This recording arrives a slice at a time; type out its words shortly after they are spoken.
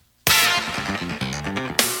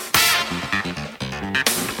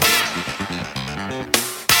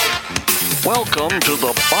Welcome to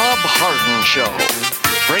the Bob Harden Show,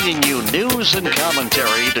 bringing you news and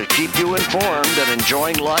commentary to keep you informed and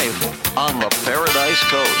enjoying life on the Paradise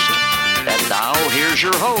Coast. And now, here's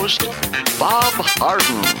your host, Bob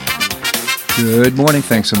Harden. Good morning.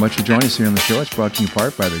 Thanks so much for joining us here on the show. It's brought to you in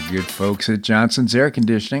part by the good folks at Johnson's Air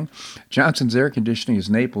Conditioning. Johnson's Air Conditioning is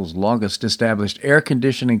Naples' longest established air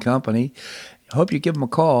conditioning company. I hope you give them a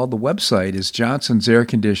call. The website is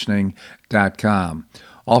johnsonsairconditioning.com.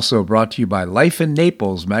 Also brought to you by Life in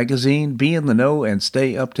Naples magazine. Be in the know and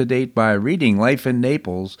stay up to date by reading Life in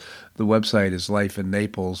Naples. The website is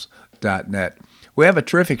lifeinnaples.net. We have a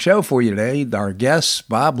terrific show for you today. Our guest,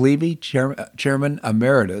 Bob Levy, Chairman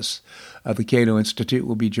Emeritus of the Cato Institute,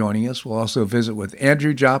 will be joining us. We'll also visit with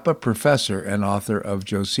Andrew Joppa, professor and author of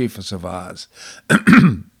Josephus of Oz.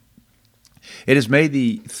 It is May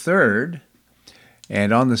the 3rd.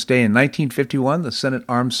 And on this day in 1951, the Senate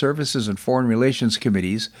Armed Services and Foreign Relations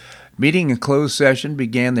Committees, meeting in closed session,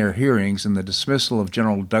 began their hearings in the dismissal of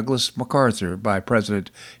General Douglas MacArthur by President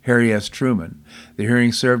Harry S. Truman. The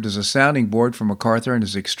hearings served as a sounding board for MacArthur and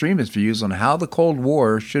his extremist views on how the Cold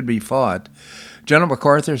War should be fought. General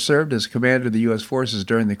MacArthur served as commander of the U.S. forces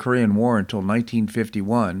during the Korean War until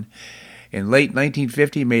 1951. In late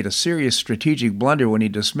 1950, he made a serious strategic blunder when he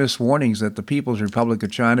dismissed warnings that the People's Republic of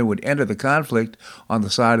China would enter the conflict on the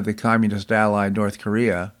side of the communist ally North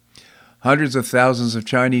Korea. Hundreds of thousands of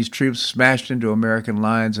Chinese troops smashed into American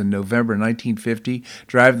lines in November 1950,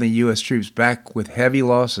 driving the U.S. troops back with heavy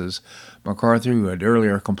losses. MacArthur, who had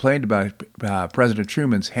earlier complained about President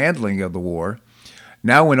Truman's handling of the war,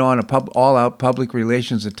 now went on an all-out public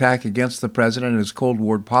relations attack against the president and his Cold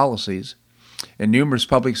War policies. In numerous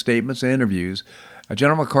public statements and interviews,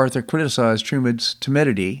 General MacArthur criticized Truman's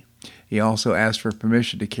timidity. He also asked for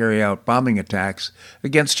permission to carry out bombing attacks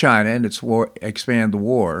against China and expand the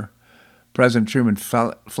war. President Truman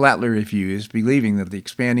flatly refused, believing that the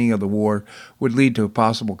expanding of the war would lead to a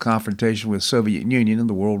possible confrontation with the Soviet Union in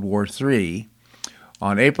the World War III.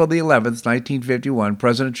 On April the 11th, 1951,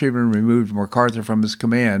 President Truman removed MacArthur from his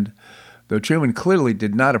command. Though Truman clearly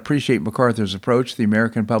did not appreciate MacArthur's approach, the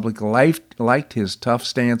American public liked his tough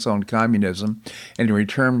stance on communism, and he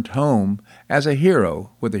returned home as a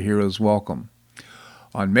hero with a hero's welcome.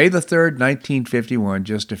 On May the 3rd, 1951,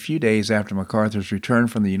 just a few days after MacArthur's return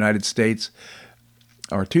from the United States,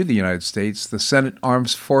 the Senate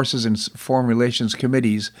Armed Forces and Foreign Relations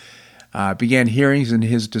Committees began hearings in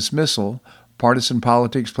his dismissal. Partisan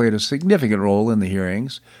politics played a significant role in the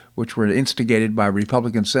hearings, which were instigated by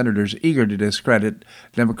Republican senators eager to discredit the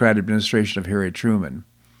Democrat administration of Harry Truman.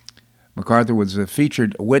 MacArthur was a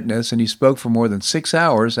featured witness, and he spoke for more than 6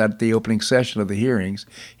 hours at the opening session of the hearings.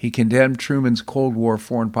 He condemned Truman's Cold War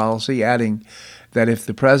foreign policy, adding that if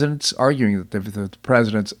the president's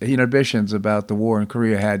inhibitions about the war in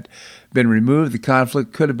Korea had been removed, the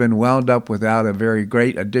conflict could have been wound up without a very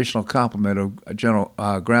great additional complement of general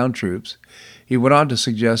ground troops. He went on to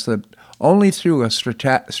suggest that only through a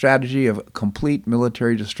strategy of complete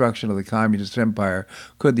military destruction of the communist empire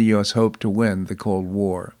could the U.S. hope to win the Cold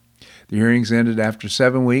War. The hearings ended after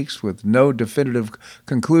 7 weeks with no definitive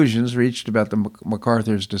conclusions reached about the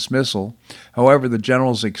MacArthur's dismissal. However, the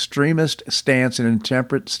general's extremist stance and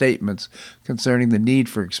intemperate statements concerning the need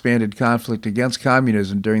for expanded conflict against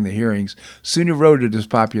communism during the hearings soon eroded his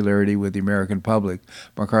popularity with the American public.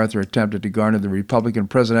 MacArthur attempted to garner the Republican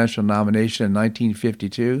presidential nomination in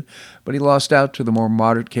 1952, but he lost out to the more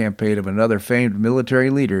moderate campaign of another famed military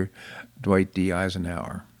leader, Dwight D.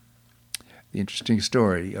 Eisenhower. The interesting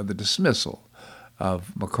story of the dismissal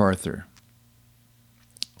of MacArthur.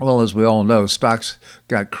 Well, as we all know, stocks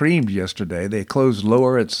got creamed yesterday. They closed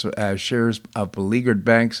lower as shares of beleaguered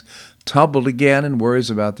banks tumbled again and worries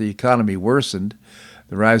about the economy worsened.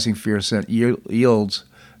 The rising fear sent yields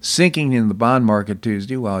sinking in the bond market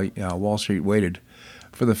Tuesday while Wall Street waited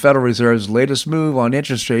for the Federal Reserve's latest move on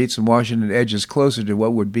interest rates, and Washington edges closer to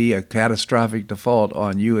what would be a catastrophic default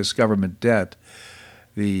on U.S. government debt.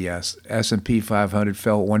 The S&P 500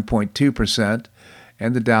 fell 1.2%,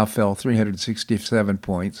 and the Dow fell 367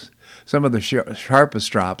 points. Some of the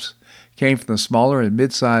sharpest drops came from the smaller and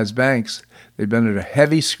mid-sized banks. They've been under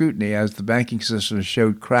heavy scrutiny as the banking system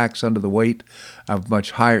showed cracks under the weight of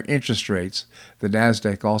much higher interest rates. The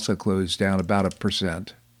Nasdaq also closed down about 1%.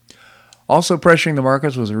 Also pressuring the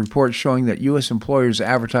markets was a report showing that U.S. employers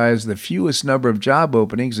advertised the fewest number of job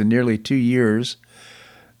openings in nearly 2 years.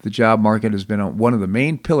 The job market has been one of the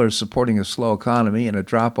main pillars supporting a slow economy, and a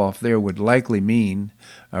drop-off there would likely mean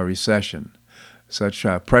a recession. Such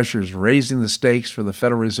pressures raising the stakes for the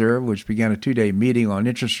Federal Reserve, which began a 2-day meeting on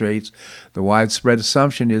interest rates. The widespread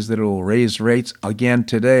assumption is that it will raise rates again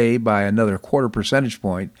today by another quarter percentage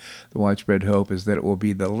point. The widespread hope is that it will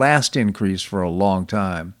be the last increase for a long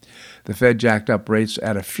time. The Fed jacked up rates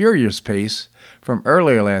at a furious pace from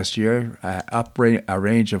earlier last year, up a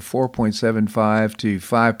range of 4.75 to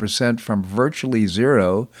 5% from virtually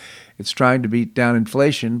zero. It's trying to beat down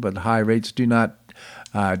inflation, but high rates do not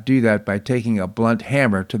do that by taking a blunt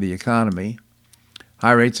hammer to the economy.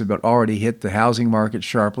 High rates have already hit the housing market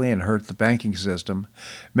sharply and hurt the banking system.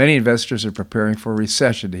 Many investors are preparing for a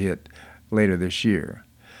recession to hit later this year.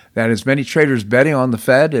 That is, many traders betting on the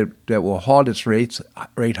Fed that will halt its rate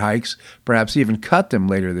hikes, perhaps even cut them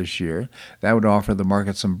later this year. That would offer the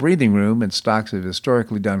market some breathing room, and stocks have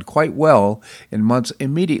historically done quite well in months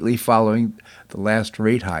immediately following the last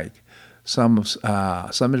rate hike. Some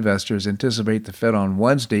investors anticipate the Fed on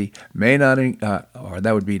Wednesday may not, or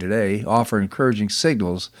that would be today, offer encouraging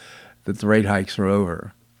signals that the rate hikes are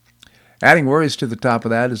over. Adding worries to the top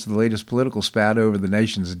of that is the latest political spat over the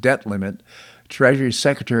nation's debt limit. Treasury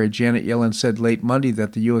Secretary Janet Yellen said late Monday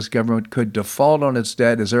that the U.S. government could default on its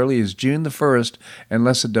debt as early as June the 1st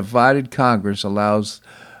unless a divided Congress allows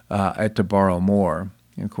it to borrow more.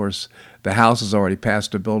 And of course, the House has already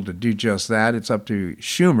passed a bill to do just that. It's up to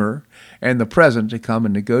Schumer and the president to come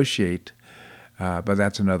and negotiate, but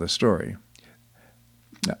that's another story.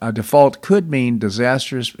 A default could be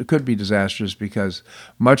disastrous because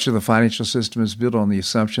much of the financial system is built on the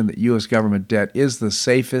assumption that U.S. government debt is the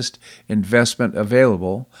safest investment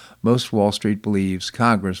available. Most Wall Street believes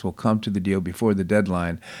Congress will come to the deal before the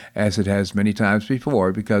deadline, as it has many times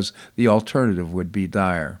before, because the alternative would be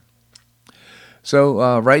dire.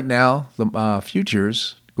 So right now, the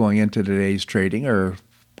futures going into today's trading are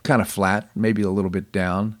kind of flat, maybe a little bit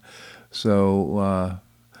down. So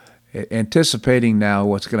anticipating now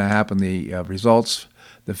what's going to happen, the results,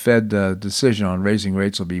 the Fed decision on raising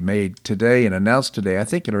rates will be made today and announced today, I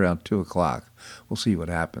think at around 2 o'clock. We'll see what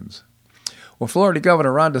happens. Well, Florida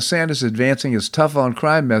Governor Ron DeSantis is advancing his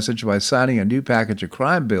tough-on-crime message by signing a new package of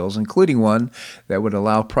crime bills, including one that would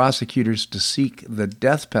allow prosecutors to seek the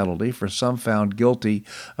death penalty for some found guilty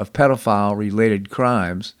of pedophile-related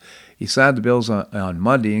crimes. He signed the bills on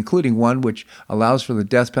Monday, including one which allows for the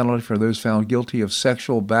death penalty for those found guilty of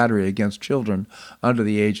sexual battery against children under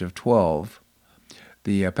the age of 12.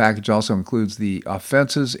 The package also includes the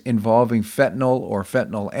offenses involving fentanyl or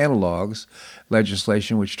fentanyl analogs,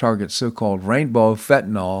 legislation which targets so-called rainbow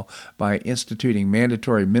fentanyl by instituting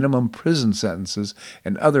mandatory minimum prison sentences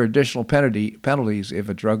and other additional penalties if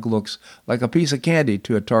a drug looks like a piece of candy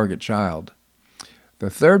to a target child. The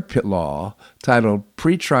third law, titled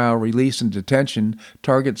Pretrial Release and Detention,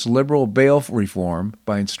 targets liberal bail reform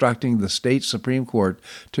by instructing the state Supreme Court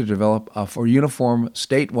to develop a uniform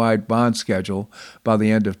statewide bond schedule by the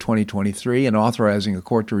end of 2023 and authorizing a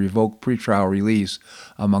court to revoke pretrial release,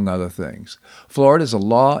 among other things. Florida is a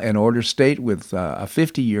law and order state with a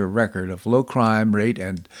 50-year record of low crime rate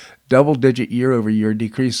and double-digit year-over-year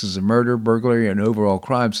decreases in murder, burglary, and overall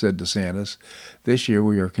crime, said DeSantis. This year,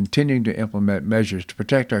 we are continuing to implement measures to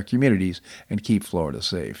protect our communities and keep Florida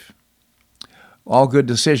safe. All good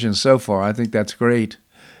decisions so far. I think that's great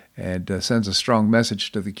and sends a strong message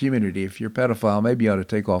to the community. If you're a pedophile, maybe you ought to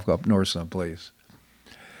take off up north someplace.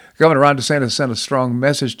 Governor Ron DeSantis sent a strong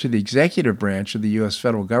message to the executive branch of the U.S.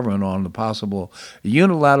 federal government on the possible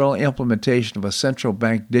unilateral implementation of a central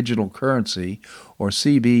bank digital currency, or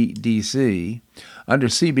CBDC. Under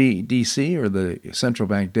CBDC, or the central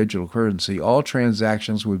bank digital currency, all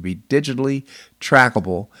transactions would be digitally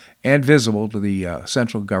trackable and visible to the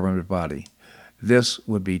central government body. This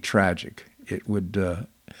would be tragic. It would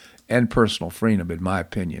end personal freedom, in my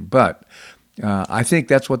opinion. But I think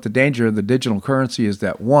that's what the danger of the digital currency is,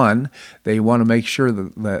 that, one, they want to make sure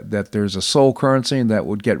that there's a sole currency and that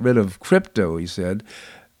would get rid of crypto, he said.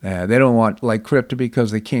 They don't want like crypto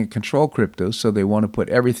because they can't control crypto, so they want to put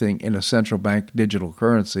everything in a central bank digital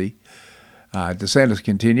currency. DeSantis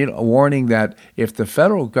continued, warning that if the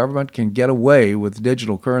federal government can get away with the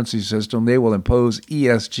digital currency system, they will impose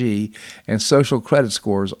ESG and social credit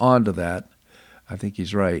scores onto that. I think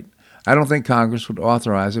he's right. I don't think Congress would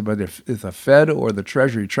authorize it, but if the Fed or the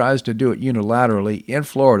Treasury tries to do it unilaterally in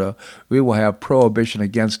Florida, we will have prohibition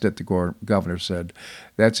against it, the governor said.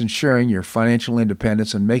 That's ensuring your financial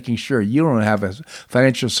independence and making sure you don't have a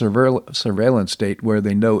financial surveillance state where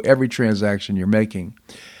they know every transaction you're making.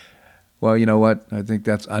 Well, you know what? I think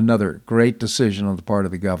that's another great decision on the part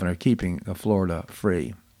of the governor, keeping Florida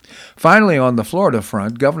free. Finally, on the Florida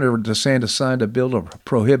front, Governor DeSantis signed a bill to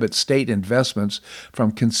prohibit state investments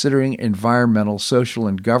from considering environmental, social,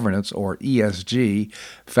 and governance, or ESG,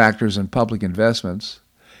 factors in public investments.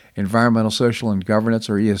 Environmental, social, and governance,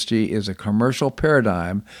 or ESG, is a commercial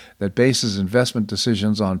paradigm that bases investment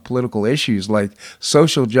decisions on political issues like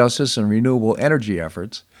social justice and renewable energy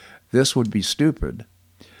efforts. This would be stupid.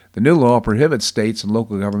 The new law prohibits states and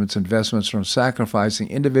local governments' investments from sacrificing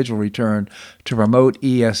individual return to promote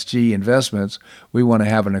ESG investments. We want to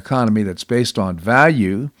have an economy that's based on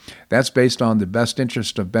value. That's based on the best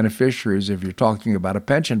interest of beneficiaries if you're talking about a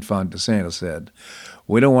pension fund, DeSantis said.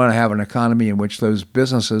 We don't want to have an economy in which those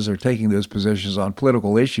businesses are taking those positions on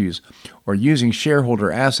political issues or using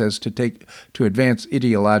shareholder assets to advance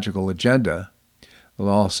ideological agenda. The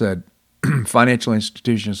law said financial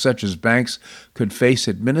institutions such as banks could face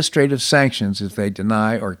administrative sanctions if they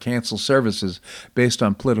deny or cancel services based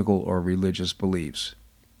on political or religious beliefs.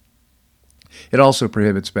 It also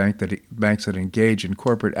prohibits banks that engage in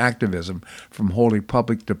corporate activism from holding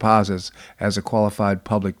public deposits as a qualified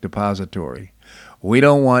public depository. We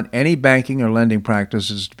don't want any banking or lending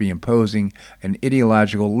practices to be imposing an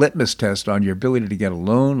ideological litmus test on your ability to get a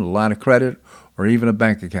loan, a line of credit, or even a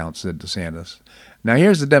bank account, said DeSantis. Now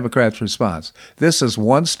here's the Democrats' response. This is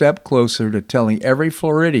one step closer to telling every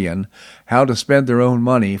Floridian how to spend their own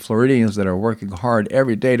money, Floridians that are working hard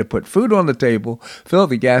every day to put food on the table, fill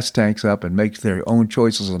the gas tanks up, and make their own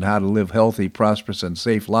choices on how to live healthy, prosperous, and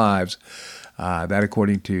safe lives. That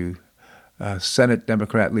according to Senate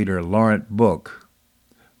Democrat leader Laurent Book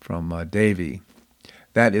from Davie.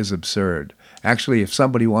 That is absurd. Actually, if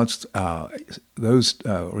somebody wants those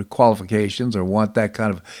qualifications or want that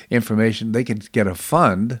kind of information, they can get a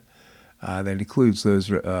fund that includes those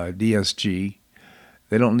DSG.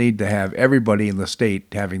 They don't need to have everybody in the state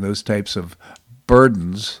having those types of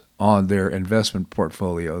burdens on their investment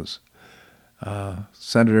portfolios.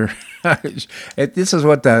 Senator, this is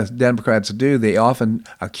what the Democrats do. They often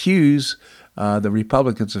accuse the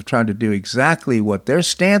Republicans of trying to do exactly what their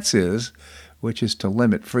stance is, which is to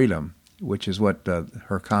limit freedom, which is what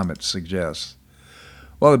her comment suggests.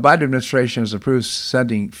 Well, the Biden administration has approved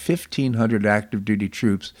sending 1,500 active duty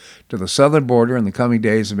troops to the southern border in the coming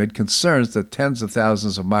days amid concerns that tens of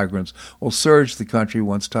thousands of migrants will surge the country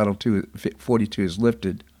once Title 42 is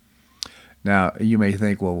lifted. Now, you may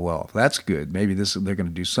think, well, that's good. Maybe they're going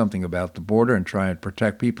to do something about the border and try and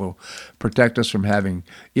protect us from having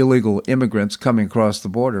illegal immigrants coming across the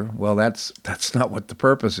border. Well, that's not what the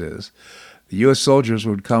purpose is. The U.S. soldiers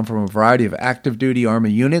would come from a variety of active duty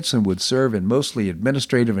Army units and would serve in mostly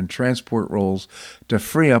administrative and transport roles to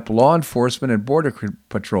free up law enforcement and border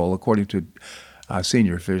patrol, according to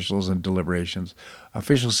senior officials in deliberations.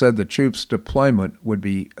 Officials said the troops' deployment would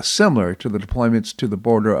be similar to the deployments to the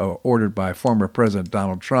border ordered by former President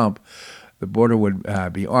Donald Trump. The border would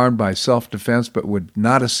be armed by self-defense but would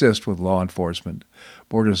not assist with law enforcement.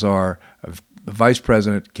 Border Czar Vice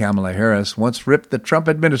President Kamala Harris once ripped the Trump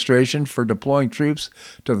administration for deploying troops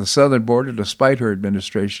to the southern border, despite her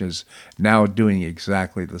administration is now doing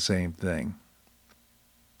exactly the same thing.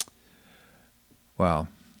 Wow.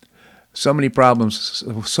 So many problems,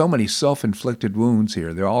 so many self-inflicted wounds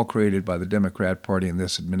here. They're all created by the Democrat Party and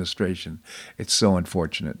this administration. It's so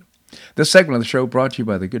unfortunate. This segment of the show brought to you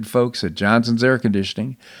by the good folks at Johnson's Air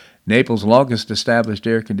Conditioning, Naples' longest established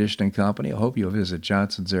air conditioning company. I hope you'll visit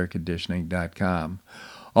johnsonsairconditioning.com.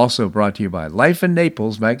 Also brought to you by Life in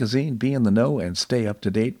Naples magazine. Be in the know and stay up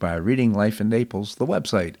to date by reading Life in Naples. The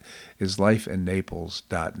website is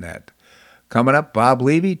lifeinnaples.net. Coming up, Bob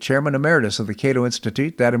Levy, Chairman Emeritus of the Cato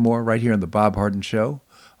Institute. That and more right here on The Bob Harden Show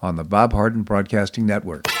on the Bob Harden Broadcasting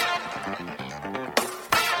Network.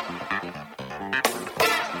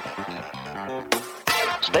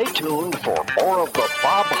 Stay tuned for more of The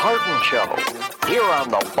Bob Harden Show here on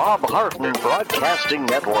the Bob Harden Broadcasting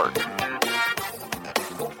Network.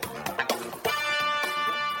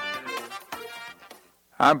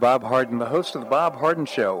 I'm Bob Harden, the host of The Bob Harden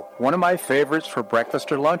Show. One of my favorites for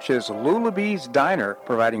breakfast or lunch is Lulabee's Diner,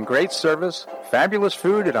 providing great service, fabulous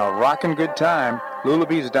food, and a rockin' good time.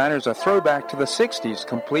 Lulabee's Diner is a throwback to the 60s,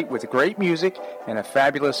 complete with great music and a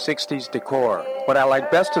fabulous 60s decor. What I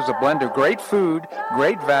like best is a blend of great food,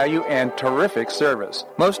 great value, and terrific service.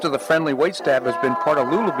 Most of the friendly waitstaff has been part of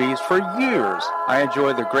Lulabee's for years. I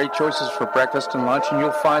enjoy the great choices for breakfast and lunch, and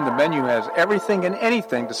you'll find the menu has everything and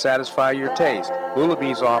anything to satisfy your taste.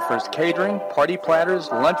 Lulabee's offers catering, party platters,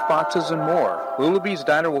 lunch boxes, and more. Lulabee's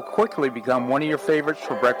Diner will quickly become one of your favorites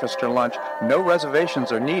for breakfast or lunch. No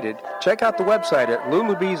reservations are needed. Check out the website at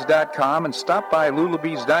lulabees.com and stop by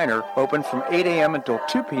Lulabee's Diner, open from 8 a.m. until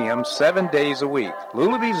 2 p.m. 7 days a week.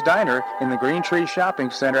 Lulabee's Diner in the Green Tree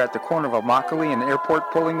Shopping Center at the corner of Immokalee and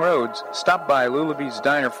Airport Pulling Roads. Stop by Lulabee's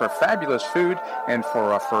Diner for fabulous food and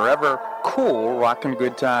for a forever cool rockin'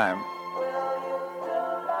 good time.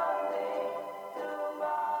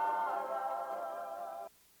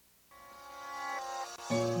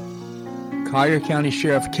 Collier County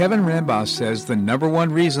Sheriff Kevin Rambaugh says the number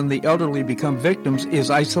one reason the elderly become victims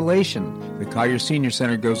is isolation. The Collier Senior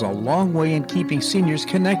Center goes a long way in keeping seniors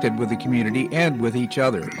connected with the community and with each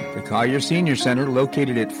other. The Collier Senior Center,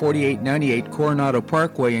 located at 4898 Coronado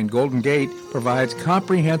Parkway in Golden Gate, provides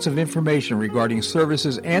comprehensive information regarding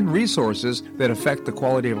services and resources that affect the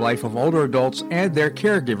quality of life of older adults and their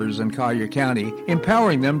caregivers in Collier County,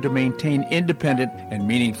 empowering them to maintain independent and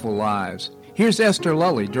meaningful lives. Here's Esther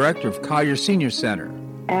Lully, Director of Collier Senior Center.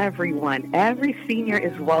 Everyone, every senior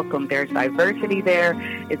is welcome. There's diversity there.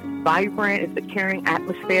 It's vibrant. It's a caring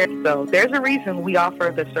atmosphere. So there's a reason we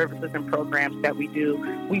offer the services and programs that we do.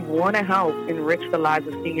 We want to help enrich the lives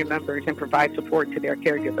of senior members and provide support to their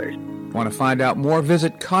caregivers. Want to find out more?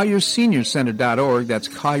 Visit collierseniorcenter.org. That's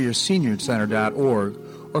collierseniorcenter.org.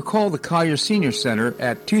 Or call the Collier Senior Center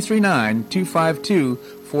at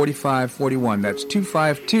 239-252-4541. That's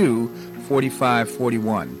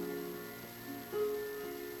 252-4541.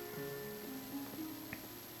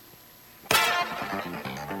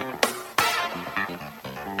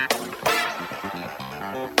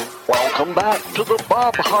 Welcome back to the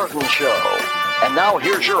Bob Harden Show. And now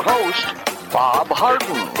here's your host, Bob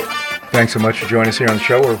Harden. Thanks so much for joining us here on the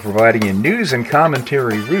show. We're providing you news and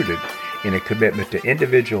commentary rooted in a commitment to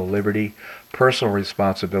individual liberty, personal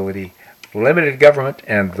responsibility, limited government,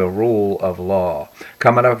 and the rule of law.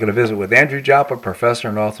 Coming up, we're going to visit with Andrew Joppa, professor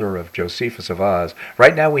and author of Josephus of Oz.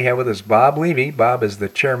 Right now we have with us Bob Levy. Bob is the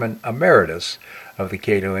chairman emeritus of the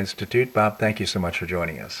Cato Institute. Bob, thank you so much for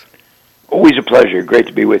joining us. Always a pleasure. Great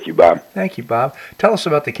to be with you, Bob. Thank you, Bob. Tell us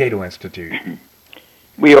about the Cato Institute.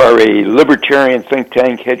 We are a libertarian think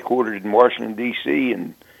tank headquartered in Washington, D.C.,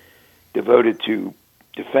 and devoted to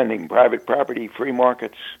defending private property, free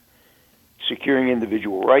markets, securing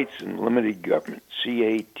individual rights, and limited government.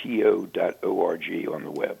 cato.org on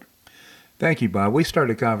the web. Thank you, Bob. We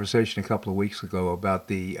started a conversation a couple of weeks ago about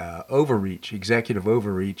the overreach, executive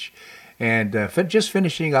overreach, and just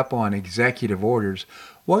finishing up on executive orders.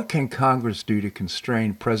 What can Congress do to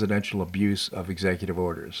constrain presidential abuse of executive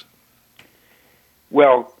orders?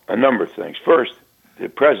 Well, a number of things. First, the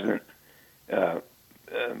president can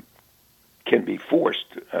be forced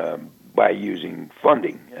by using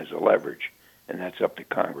funding as a leverage, and that's up to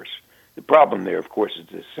Congress. The problem there, of course, is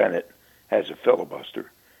the Senate has a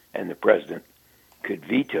filibuster, and the president could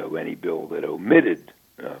veto any bill that omitted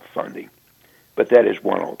funding. But that is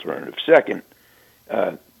one alternative. Second,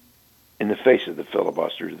 in the face of the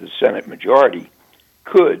filibuster, the Senate majority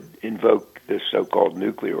could invoke this so-called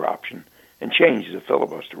nuclear option and change the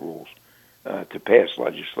filibuster rules to pass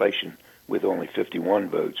legislation with only 51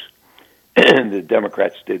 votes. The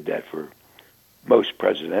Democrats did that for most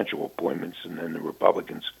presidential appointments, and then the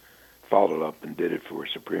Republicans followed up and did it for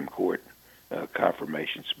Supreme Court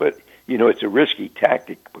confirmations. But, you know, it's a risky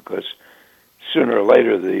tactic because sooner or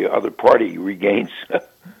later the other party regains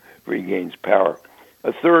power.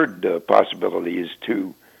 A third possibility is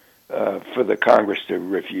for the Congress to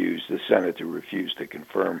refuse, the Senate to refuse to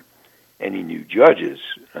confirm any new judges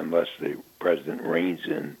unless the president reins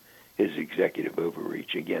in his executive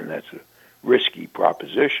overreach. Again, that's a risky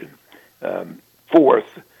proposition.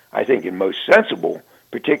 Fourth, I think and most sensible,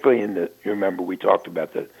 particularly you remember we talked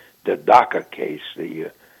about the DACA case,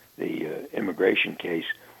 the immigration case.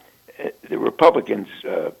 The Republicans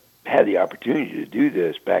had the opportunity to do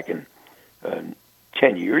this back in 10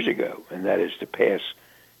 years ago, and that is to pass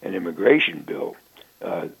an immigration bill,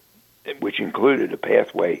 which included a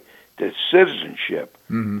pathway to citizenship,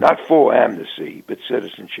 not full amnesty, but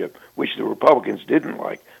citizenship, which the Republicans didn't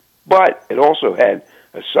like. But it also had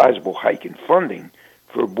a sizable hike in funding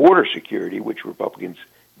for border security, which Republicans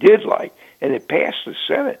did like, and it passed the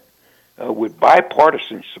Senate with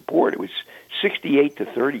bipartisan support. It was 68 to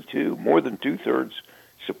 32, more than two-thirds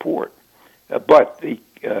support. But the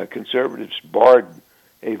conservatives barred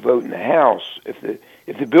a vote in the House. If the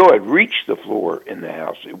bill had reached the floor in the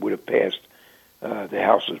House, it would have passed the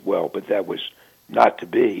House as well, but that was not to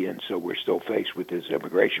be, and so we're still faced with this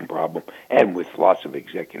immigration problem and with lots of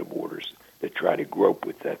executive orders that try to grope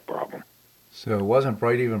with that problem. So it wasn't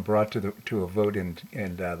even brought to a vote in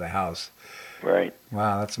the House. Right.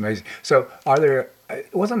 Wow, that's amazing. So,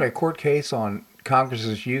 wasn't there a court case on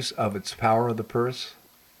Congress's use of its power of the purse?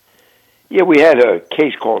 Yeah, we had a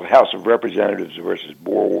case called House of Representatives versus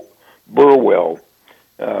Burwell.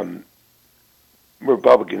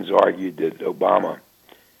 Republicans argued that Obama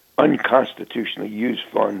unconstitutionally used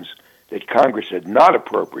funds that Congress had not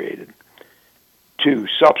appropriated to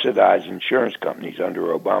subsidize insurance companies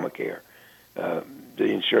under Obamacare. The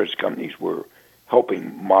insurance companies were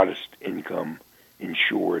helping modest income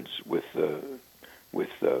insureds with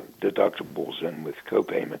deductibles and with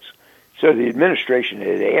co-payments. So the administration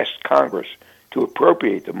had asked Congress to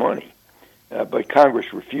appropriate the money, but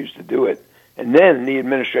Congress refused to do it. And then the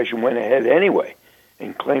administration went ahead anyway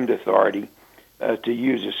and claimed authority to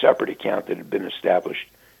use a separate account that had been established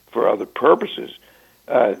for other purposes.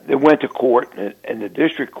 They went to court, and the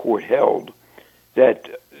district court held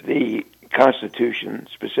that the Constitution,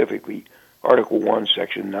 specifically Article 1,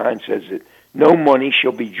 Section 9, says that no money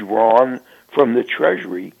shall be drawn from the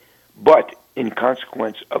Treasury but in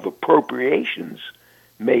consequence of appropriations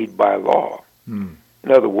made by law. In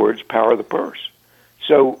other words, power of the purse.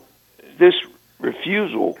 So this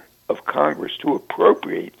refusal of Congress to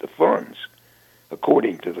appropriate the funds,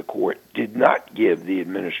 according to the court, did not give the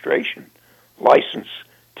administration license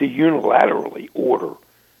to unilaterally order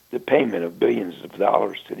the payment of billions of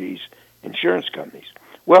dollars to these insurance companies.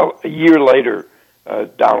 Well, a year later,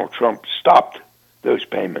 Donald Trump stopped those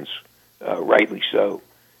payments, rightly so.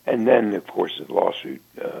 And then, of course, the lawsuit,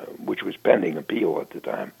 which was pending appeal at the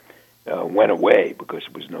time, went away because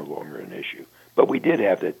it was no longer an issue. But we did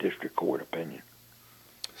have that district court opinion.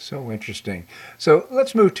 So interesting. So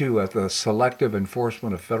let's move to the selective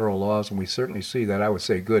enforcement of federal laws, and we certainly see that. I would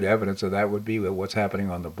say good evidence of that would be with what's happening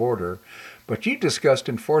on the border. But you discussed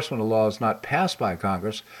enforcement of laws not passed by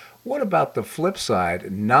Congress. What about the flip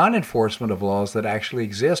side, non-enforcement of laws that actually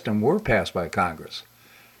exist and were passed by Congress?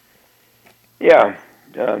 Yeah,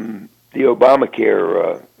 the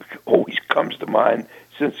Obamacare always comes to mind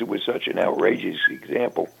since it was such an outrageous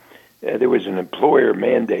example. There was an employer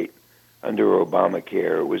mandate under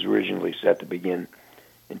Obamacare. It was originally set to begin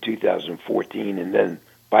in 2014, and then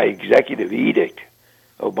by executive edict,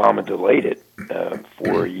 Obama delayed it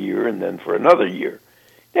for a year and then for another year.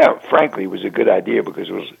 Now, frankly, it was a good idea because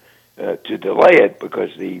it was to delay it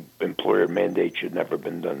because the employer mandate should never have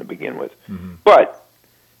been done to begin with. Mm-hmm. But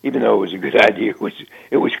even though it was a good idea,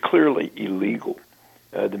 it was clearly illegal.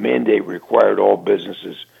 The mandate required all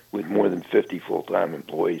businesses with more than 50 full-time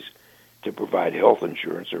employees to provide health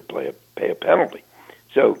insurance or pay a penalty.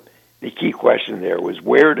 So the key question there was,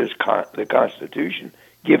 where does the Constitution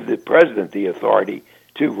give the president the authority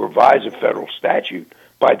to revise a federal statute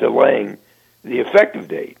by delaying the effective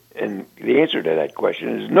date? And the answer to that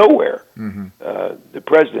question is nowhere. Mm-hmm. The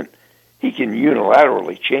president, he can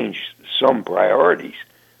unilaterally change some priorities,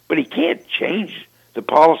 but he can't change the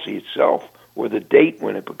policy itself or the date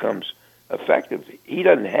when it becomes effective. He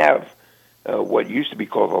doesn't have what used to be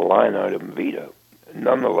called a line item veto.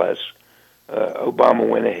 Nonetheless, Obama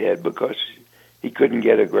went ahead because he couldn't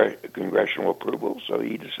get a congressional approval, so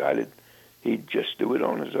he decided he'd just do it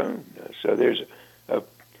on his own. So there's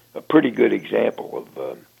a pretty good example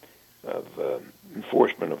of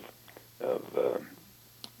enforcement of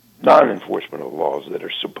non-enforcement of laws that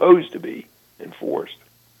are supposed to be enforced.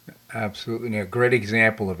 Absolutely. A great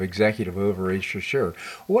example of executive overreach for sure.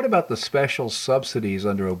 What about the special subsidies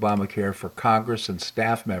under Obamacare for Congress and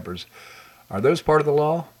staff members? Are those part of the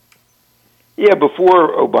law? Yeah,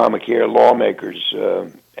 before Obamacare, lawmakers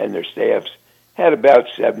and their staffs had about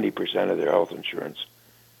 70% of their health insurance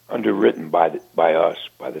underwritten by us,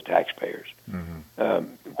 by the taxpayers.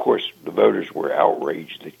 Mm-hmm. Of course, the voters were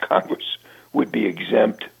outraged that Congress would be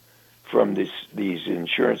exempt from these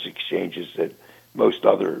insurance exchanges that most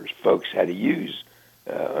other folks had to use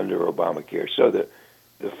under Obamacare. So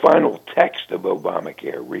the final text of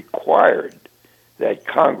Obamacare required that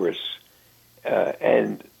Congress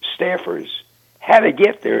and staffers had to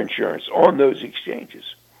get their insurance on those exchanges.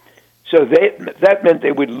 So that meant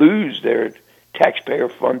they would lose their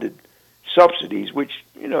taxpayer-funded subsidies, which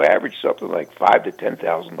average something like $5,000 to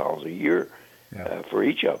 $10,000 a year for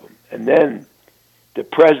each of them. And then the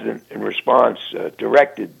president, in response,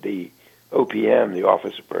 directed the OPM, the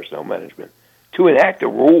Office of Personnel Management, to enact a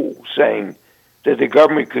rule saying that the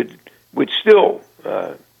government would still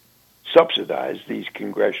subsidize these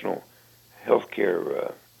congressional health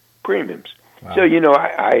care premiums. Wow. So,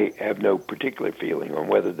 I have no particular feeling on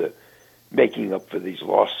whether the making up for these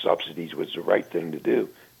lost subsidies was the right thing to do.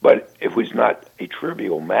 But it was not a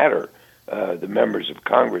trivial matter. The members of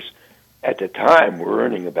Congress at the time were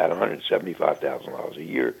earning about $175,000 a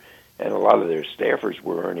year, and a lot of their staffers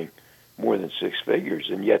were earning more than six figures,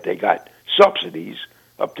 and yet they got subsidies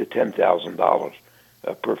up to $10,000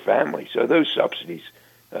 per family. So those subsidies,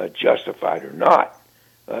 justified or not,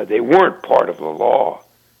 they weren't part of the law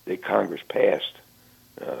that Congress passed,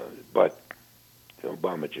 but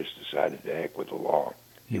Obama just decided to heck with the law.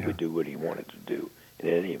 He would do what he wanted to do in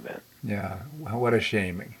any event. Yeah, well, what a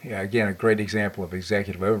shame. Yeah, again, a great example of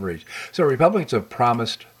executive overreach. So Republicans to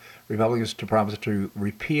promise to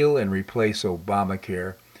repeal and replace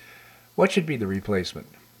Obamacare. What should be the replacement?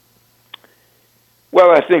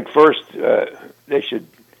 Well, I think first they should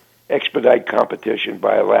expedite competition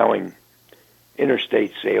by allowing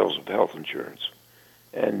interstate sales of health insurance.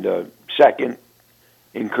 And second,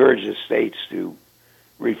 encourage the states to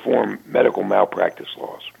reform medical malpractice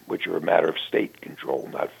laws, which are a matter of state control,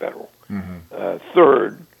 not federal. Mm-hmm.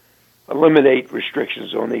 Third, eliminate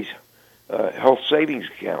restrictions on these health savings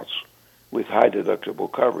accounts with high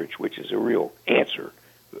deductible coverage, which is a real answer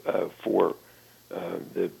for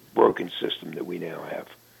the broken system that we now have.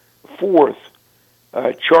 Fourth,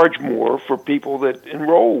 charge more for people that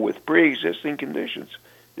enroll with pre-existing conditions.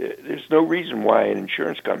 There's no reason why an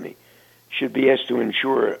insurance company should be asked to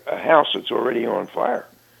insure a house that's already on fire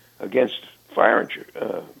against fire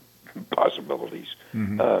possibilities.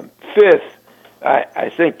 Mm-hmm. Fifth, I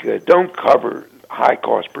think don't cover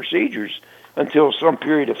high-cost procedures until some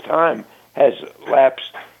period of time has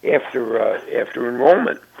lapsed after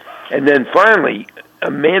enrollment. And then finally, a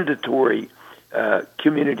mandatory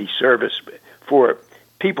community service for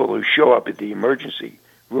people who show up at the emergency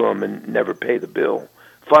room and never pay the bill.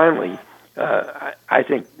 Finally, I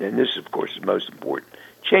think, and this, of course, is most important,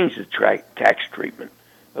 change the tax treatment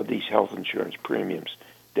of these health insurance premiums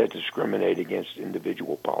that discriminate against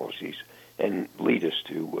individual policies and lead us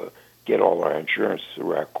to get all our insurance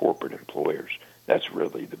through our corporate employers. That's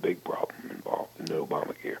really the big problem involved in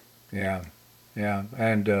Obamacare. Yeah,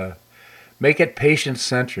 and make it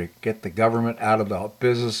patient-centric. Get the government out of the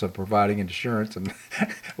business of providing insurance and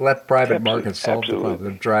let private markets solve the problem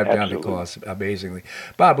and drive down the costs amazingly.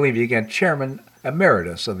 Bob Levy, again, Chairman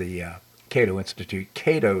Emeritus of the Cato Institute.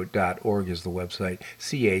 Cato.org is the website,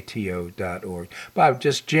 cato.org. Bob,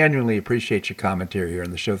 just genuinely appreciate your commentary here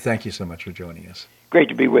on the show. Thank you so much for joining us. Great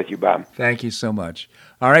to be with you, Bob. Thank you so much.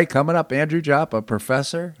 All right, coming up, Andrew Joppa,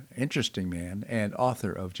 professor, interesting man, and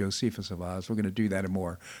author of Josephus of Oz. We're going to do that and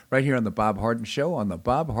more right here on The Bob Harden Show on the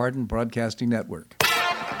Bob Harden Broadcasting Network.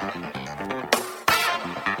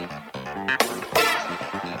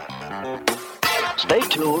 Stay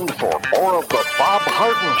tuned for more of The Bob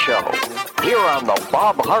Harden Show here on the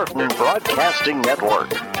Bob Harden Broadcasting Network.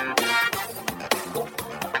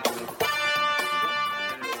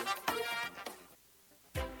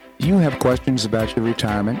 You have questions about your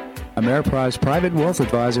retirement? Ameriprise Private Wealth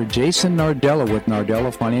Advisor Jason Nardella with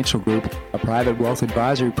Nardella Financial Group, a private wealth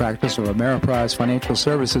advisory practice of Ameriprise Financial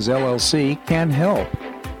Services, LLC, can help.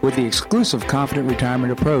 With the exclusive Confident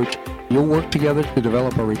Retirement Approach, you'll work together to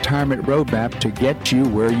develop a retirement roadmap to get you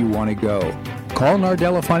where you want to go. Call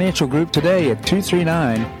Nardella Financial Group today at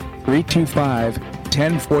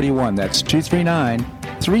 239-325-1041. That's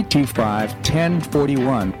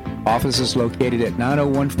 239-325-1041. Office is located at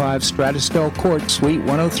 9015 Stratosdale Court, Suite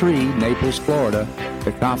 103, Naples, Florida.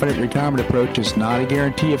 The Confident Retirement Approach is not a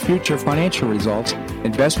guarantee of future financial results.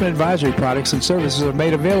 Investment advisory products and services are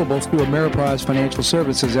made available through Ameriprise Financial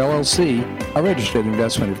Services, LLC, a registered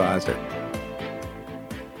investment advisor.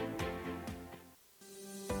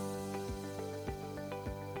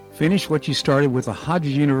 Finish what you started with the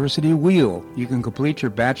Hodges University Wheel. You can complete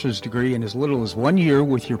your bachelor's degree in as little as 1 year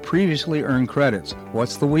with your previously earned credits.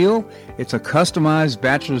 What's the Wheel? It's a customized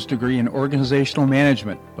bachelor's degree in organizational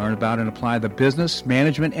management. Learn about and apply the business,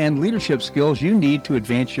 management, and leadership skills you need to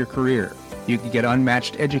advance your career. You can get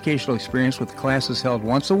unmatched educational experience with classes held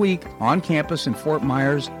once a week on campus in Fort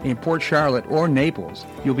Myers, in Port Charlotte, or Naples.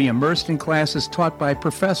 You'll be immersed in classes taught by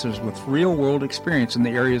professors with real-world experience in the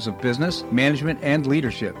areas of business, management, and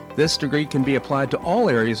leadership. This degree can be applied to all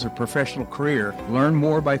areas of professional career. Learn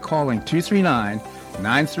more by calling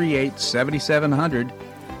 239-938-7700.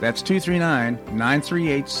 That's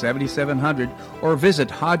 239-938-7700, or visit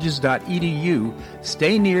hodges.edu.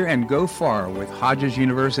 Stay near and go far with Hodges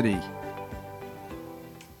University.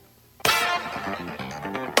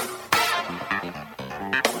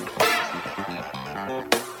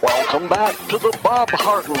 Welcome back to the Bob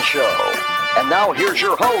Harden Show. And now here's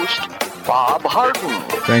your host, Bob Harden.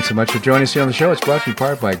 Thanks so much for joining us here on the show. It's brought to you in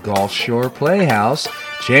part by Gulf Shore Playhouse,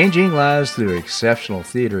 changing lives through exceptional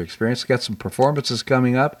theater experience. Got some performances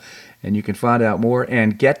coming up, and you can find out more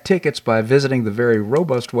and get tickets by visiting the very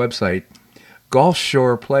robust website,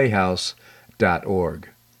 gulfshoreplayhouse.org.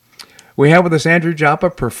 We have with us Andrew Joppa,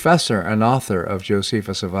 professor and author of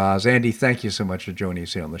Josephus of Oz. Andy, thank you so much for joining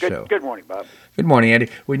us here on the show. Good morning, Bob. Good morning, Andy.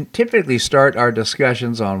 We typically start our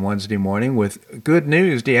discussions on Wednesday morning with good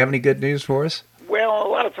news. Do you have any good news for us? Well, a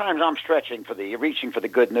lot of times I'm reaching for the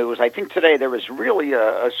good news. I think today there is really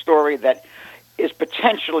a story that is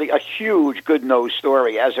potentially a huge good news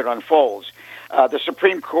story as it unfolds. The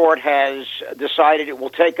Supreme Court has decided it will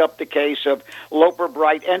take up the case of Loper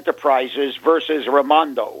Bright Enterprises versus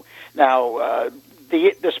Raimondo. Now,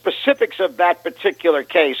 the specifics of that particular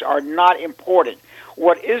case are not important.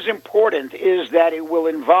 What is important is that it will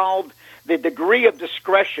involve the degree of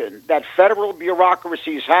discretion that federal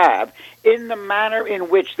bureaucracies have in the manner in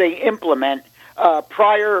which they implement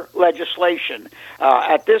prior legislation.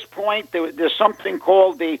 At this point, there's something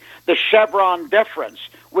called the Chevron deference,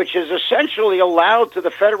 which is essentially allowed to the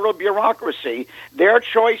federal bureaucracy their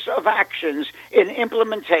choice of actions in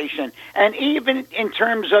implementation and even in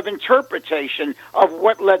terms of interpretation of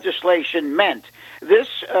what legislation meant. This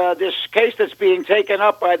case that's being taken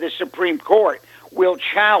up by the Supreme Court will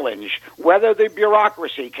challenge whether the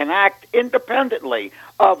bureaucracy can act independently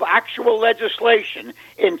of actual legislation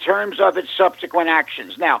in terms of its subsequent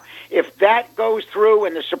actions. Now, if that goes through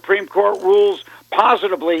and the Supreme Court rules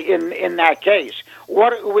positively in that case,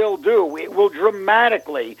 what it will do, it will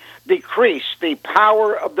dramatically decrease the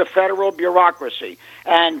power of the federal bureaucracy.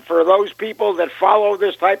 And for those people that follow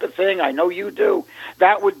this type of thing, I know you do,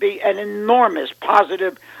 that would be an enormous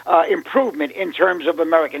positive improvement in terms of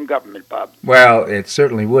American government, Bob. Well, it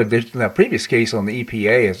certainly would. The previous case on the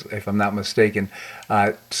EPA, if I'm not mistaken,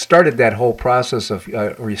 started that whole process of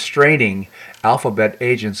restraining alphabet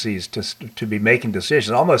agencies to be making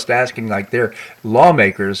decisions, almost asking like they're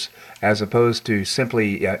lawmakers as opposed to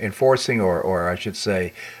simply enforcing or I should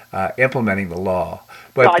say, implementing the law.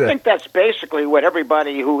 But well, I think that's basically what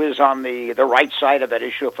everybody who is on the right side of that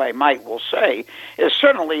issue, if I might, will say, is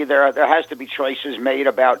certainly there has to be choices made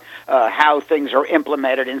about how things are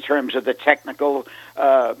implemented in terms of the technical,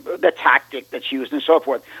 the tactic that's used and so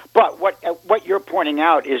forth. But what you're pointing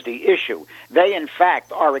out is the issue. They, in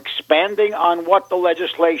fact, are expanding on what the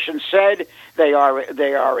legislation said. They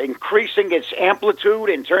are increasing its amplitude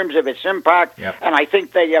in terms of its impact, Yep. And I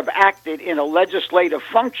think they have acted in a legislative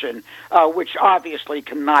function which obviously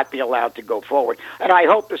cannot be allowed to go forward. And I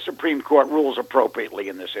hope the Supreme Court rules appropriately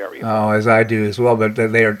in this area. Oh, as I do as well, but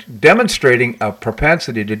they are demonstrating a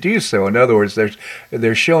propensity to do so. In other words,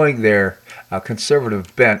 they're showing their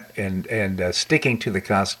conservative bent and sticking to the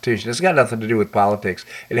Constitution. It's got nothing to do with politics.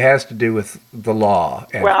 It has to do with the law.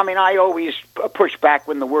 Well, I mean, I always push back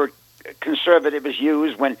when the word conservative is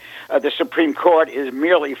used when the Supreme Court is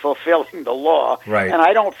merely fulfilling the law. Right. And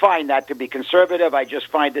I don't find that to be conservative. I just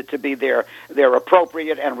find it to be their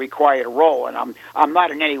appropriate and required role. And I'm not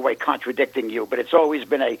in any way contradicting you, but it's always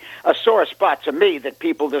been a sore spot to me that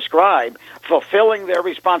people describe fulfilling their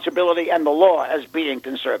responsibility and the law as being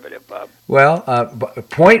conservative, Bob. Well,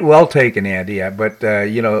 point well taken, Andy. But,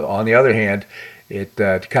 on the other hand, it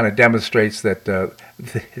kind of demonstrates that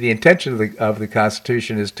the intention of the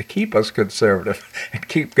Constitution is to keep us conservative and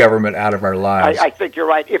keep government out of our lives. I think you're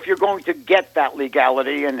right. If you're going to get that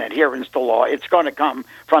legality and adherence to law, it's going to come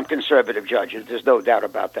from conservative judges. There's no doubt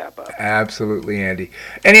about that, Bob. Absolutely, Andy.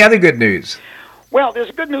 Any other good news? Well, there's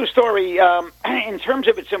a good news story in terms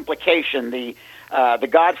of its implication. The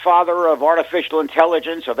godfather of artificial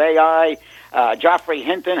intelligence, of AI, Geoffrey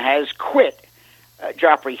Hinton, has quit.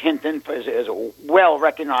 Geoffrey Hinton is a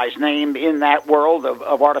well-recognized name in that world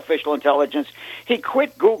of artificial intelligence. He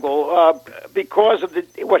quit Google because of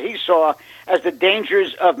what he saw as the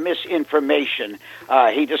dangers of misinformation.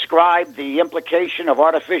 He described the implication of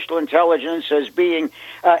artificial intelligence as being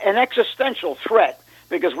an existential threat,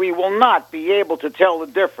 because we will not be able to tell the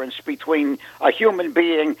difference between a human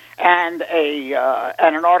being and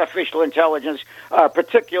an artificial intelligence,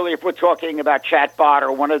 particularly if we're talking about chatbot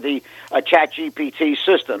or one of the ChatGPT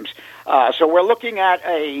systems. So we're looking at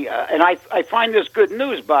and I find this good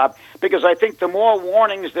news, Bob, because I think the more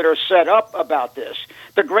warnings that are set up about this,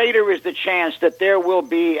 the greater is the chance that there will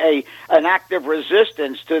be an active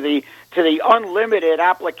resistance to the unlimited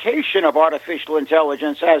application of artificial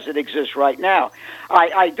intelligence as it exists right now.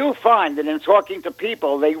 I do find that in talking to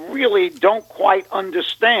people, they really don't quite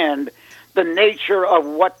understand the nature of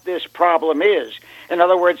what this problem is. In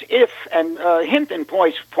other words, and Hinton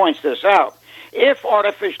points this out, if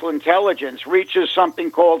artificial intelligence reaches something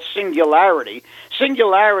called singularity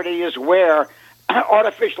is where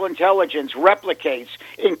artificial intelligence replicates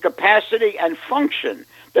in capacity and function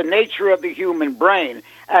the nature of the human brain.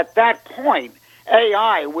 At that point,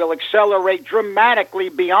 AI will accelerate dramatically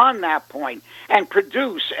beyond that point and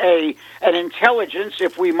produce an intelligence,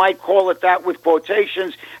 if we might call it that with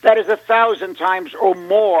quotations, that is 1,000 times or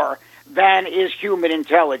more than is human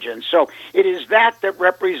intelligence. So it is that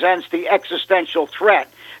represents the existential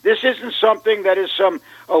threat. This isn't something that is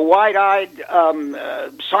a wide-eyed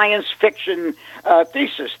science fiction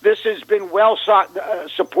thesis. This has been well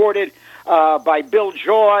supported by Bill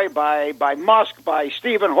Joy, by Musk, by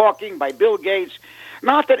Stephen Hawking, by Bill Gates.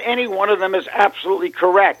 Not that any one of them is absolutely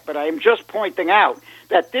correct, but I am just pointing out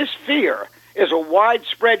that this fear is a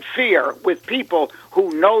widespread fear with people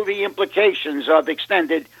who know the implications of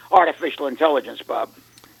extended artificial intelligence, Bob.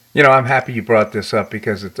 You know, I'm happy you brought this up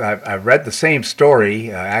because I've read the same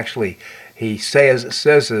story. Actually, he says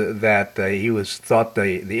that he thought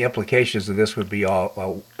the implications of this would be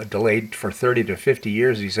all delayed for 30 to 50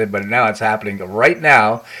 years. He said, but now it's happening right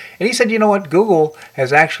now. And he said, you know what, Google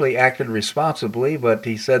has actually acted responsibly, but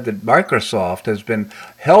he said that Microsoft has been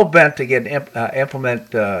hell-bent to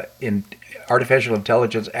implement in artificial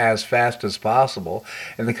intelligence as fast as possible,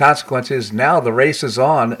 and the consequence is now the race is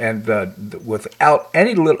on, and without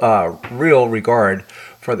any real regard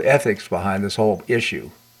for the ethics behind this whole issue.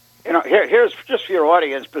 You know, here's just for your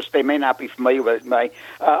audience, because they may not be familiar with it.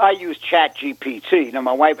 I use ChatGPT. Now,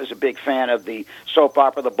 my wife is a big fan of the soap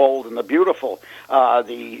opera The Bold and the Beautiful.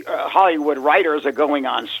 The Hollywood writers are going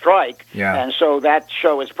on strike, and so that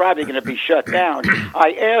show is probably going to be shut down.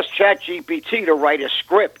 I asked ChatGPT to write a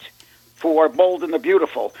script for Bold and the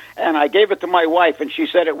Beautiful, and I gave it to my wife, and she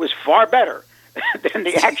said it was far better than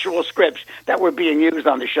the actual scripts that were being used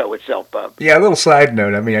on the show itself, Bob. Yeah, a little side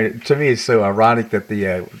note. I mean, to me, it's so ironic that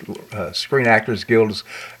the Screen Actors Guild is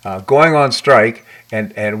going on strike,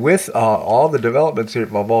 and with all the developments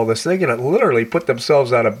of all this, they're going to literally put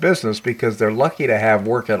themselves out of business because they're lucky to have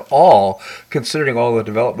work at all, considering all the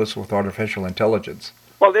developments with artificial intelligence.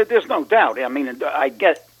 Well, there's no doubt. I mean, I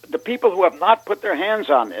get the people who have not put their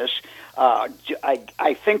hands on this,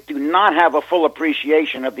 I think, do not have a full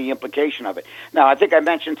appreciation of the implication of it. Now, I think I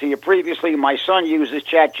mentioned to you previously, my son uses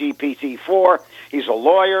ChatGPT-4. He's a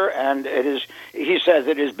lawyer, and he says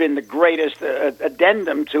it has been the greatest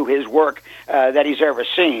addendum to his work that he's ever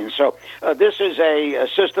seen. So this is a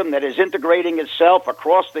system that is integrating itself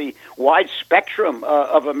across the wide spectrum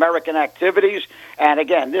of American activities. And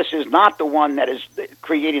again, this is not the one that is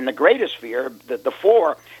creating the greatest fear, the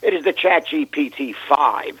 4. It is the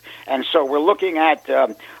ChatGPT-5. And so we're looking at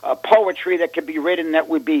poetry that could be written that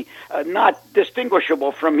would be not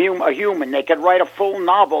distinguishable from a human. They could write a full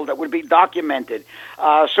novel that would be documented.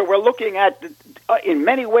 So we're looking at, in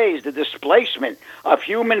many ways, the displacement of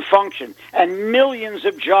human function, and millions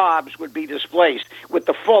of jobs would be displaced with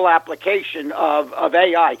the full application of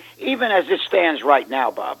AI, even as it stands right now,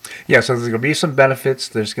 Bob. Yeah, so there's going to be some benefits.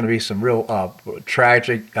 There's going to be some real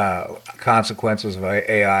tragic consequences of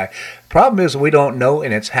AI. Problem is we don't know,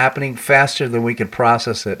 and it's happening faster than we can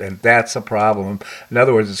process it, and that's a problem. In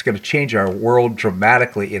other words, it's going to change our world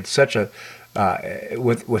dramatically in such a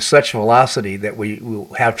with such velocity that we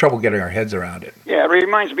will have trouble getting our heads around it. Yeah, it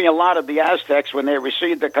reminds me a lot of the Aztecs when they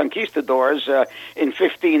received the conquistadors in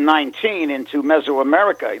 1519 into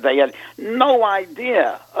Mesoamerica. They had no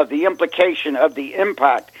idea of the implication of the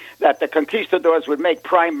impact that the conquistadors would make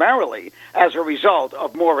primarily as a result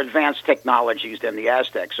of more advanced technologies than the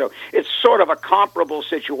Aztecs. So it's sort of a comparable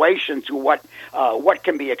situation to what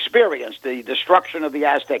can be experienced, the destruction of the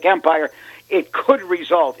Aztec Empire. It could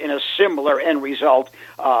result in a similar end result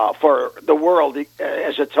for the world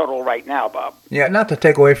as a total right now, Bob. Yeah, not to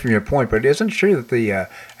take away from your point, but isn't it true that the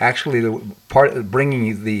part of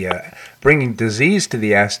bringing disease to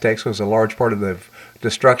the Aztecs was a large part of the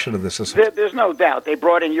destruction of the system? There's no doubt. They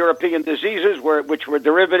brought in European diseases which were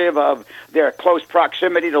derivative of their close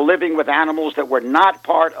proximity to living with animals that were not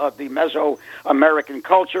part of the Mesoamerican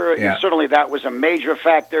culture. Yeah. And certainly that was a major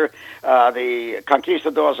factor. The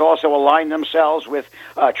conquistadors also aligned themselves with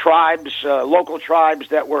tribes, local tribes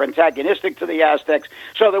that were antagonistic to the Aztecs.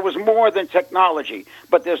 So there was more than technology.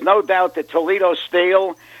 But there's no doubt that Toledo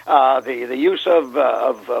steel, the use of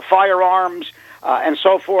firearms, and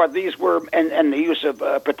so forth, these were, and the use of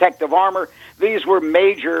protective armor, these were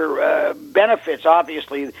major benefits,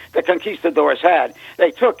 obviously, the conquistadors had.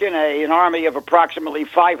 They took in an army of approximately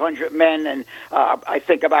 500 men and I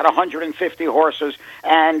think about 150 horses,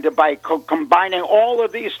 and by combining all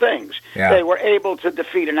of these things, they were able to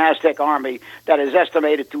defeat an Aztec army that is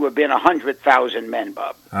estimated to have been 100,000 men,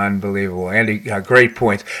 Bob. Unbelievable. Andy, great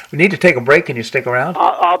points. We need to take a break. Can you stick around?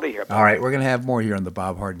 I'll be here, Bob. All right, we're going to have more here on The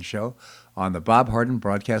Bob Harden Show on the Bob Harden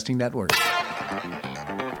Broadcasting Network.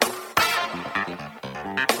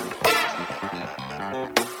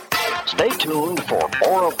 Stay tuned for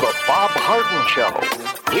more of the Bob Harden Show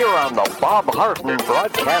here on the Bob Harden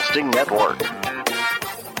Broadcasting Network.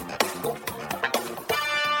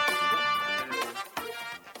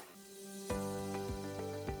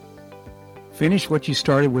 Finish what you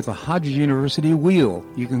started with a Hodges University Wheel.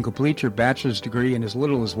 You can complete your bachelor's degree in as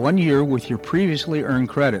little as 1 year with your previously earned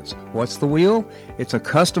credits. What's the Wheel? It's a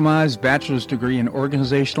customized bachelor's degree in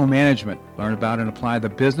organizational management. Learn about and apply the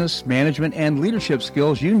business, management, and leadership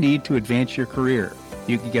skills you need to advance your career.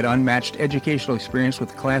 You can get unmatched educational experience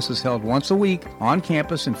with classes held once a week on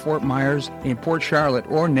campus in Fort Myers, in Port Charlotte,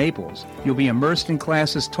 or Naples. You'll be immersed in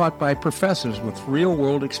classes taught by professors with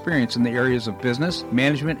real-world experience in the areas of business,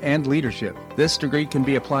 management, and leadership. This degree can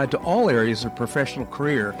be applied to all areas of professional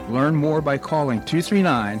career. Learn more by calling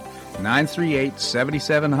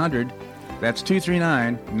 239-938-7700. That's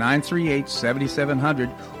 239-938-7700,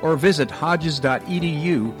 or visit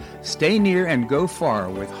hodges.edu. Stay near and go far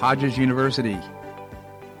with Hodges University.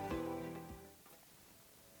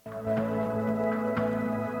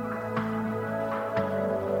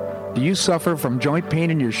 Do you suffer from joint pain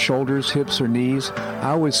in your shoulders, hips, or knees?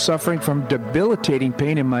 I was suffering from debilitating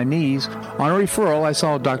pain in my knees. On a referral, I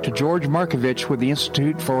saw Dr. George Markovich with the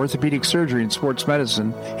Institute for Orthopedic Surgery and Sports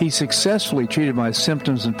Medicine. He successfully treated my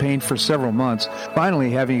symptoms and pain for several months. Finally,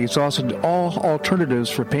 having exhausted all alternatives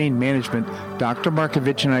for pain management, Dr.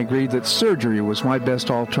 Markovich and I agreed that surgery was my best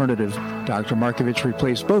alternative. Dr. Markovich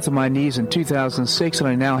replaced both of my knees in 2006, and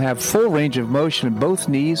I now have full range of motion in both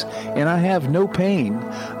knees, and I have no pain.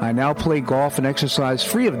 I now play golf and exercise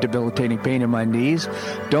free of debilitating pain in my knees.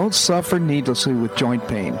 Don't suffer needlessly with joint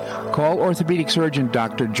pain. Call orthopedic surgeon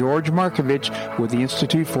Dr. George Markovich with the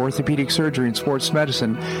Institute for Orthopedic Surgery and Sports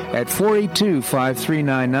Medicine at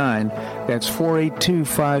 482-5399. That's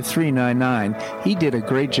 482-5399. He did a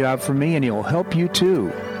great job for me, and he'll help you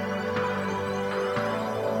too.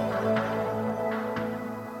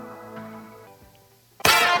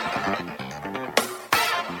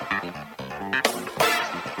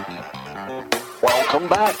 Welcome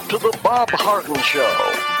back to the Bob Harden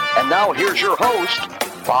Show. And now here's your host,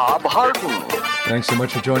 Bob Harden. Thanks so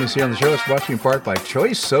much for joining us here on the show. It's brought to you in part by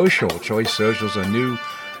Choice Social. Choice Social is a new,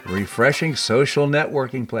 refreshing social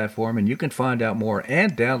networking platform, and you can find out more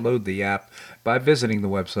and download the app by visiting the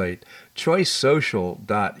website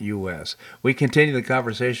choicesocial.us. We continue the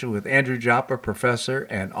conversation with Andrew Joppa, professor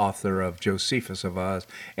and author of Josephus of Oz.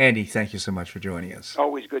 Andy, thank you so much for joining us.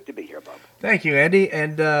 Always good to be here, Bob. Thank you, Andy.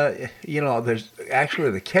 And, there's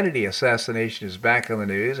actually the Kennedy assassination is back on the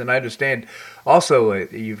news, and I understand also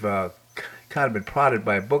you've kind of been prodded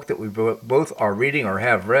by a book that we both are reading or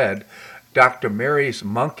have read, Dr. Mary's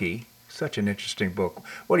Monkey. Such an interesting book.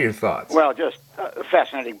 What are your thoughts? Well, just a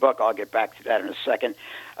fascinating book. I'll get back to that in a second.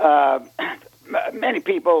 Many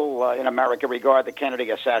people in America regard the Kennedy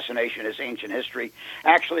assassination as ancient history.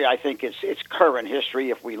 Actually, I think it's current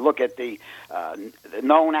history. If we look at the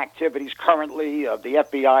known activities currently of the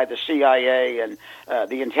FBI, the CIA, and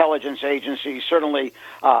the intelligence agencies, certainly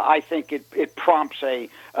I think it prompts a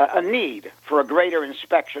need for a greater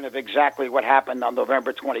inspection of exactly what happened on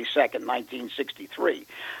November 22nd, 1963.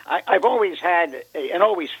 I've always had, and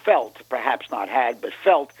always felt, perhaps not had, but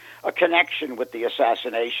felt a connection with the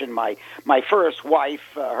assassination. My first wife,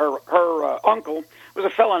 her uncle, was a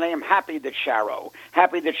fellow named Happy DeCharo.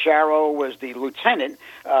 Happy DeCharo was the lieutenant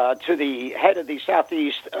to the head of the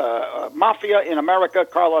Southeast Mafia in America,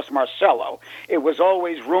 Carlos Marcello. It was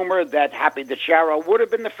always rumored that Happy DeCharo would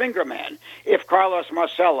have been the finger man if Carlos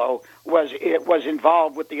Marcello was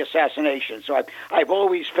involved with the assassination. So I've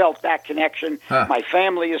always felt that connection. Huh. My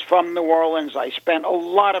family is from New Orleans. I spent a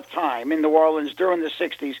lot of time in New Orleans during the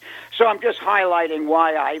 60s. So I'm just highlighting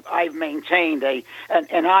why I've maintained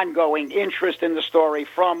an ongoing interest in the story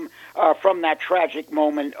from that tragic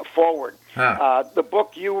moment forward. Huh. The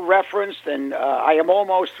book you referenced, and I am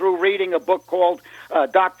almost through reading a book called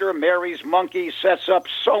Dr. Mary's Monkey, sets up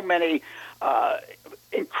so many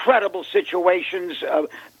incredible situations,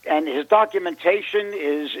 and his documentation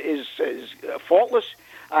is faultless.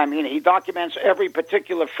 I mean, he documents every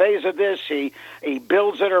particular phase of this. He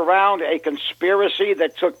builds it around a conspiracy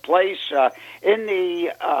that took place in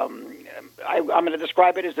the, I'm going to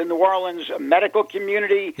describe it as the New Orleans medical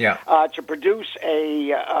community, to produce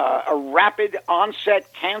a rapid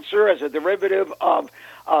onset cancer as a derivative of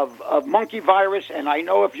monkey virus. And I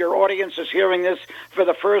know if your audience is hearing this for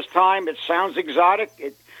the first time, it sounds exotic.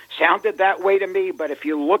 It sounded that way to me, but if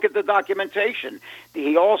you look at the documentation,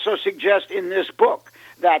 he also suggests in this book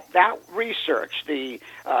that research, the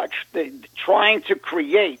trying to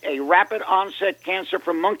create a rapid onset cancer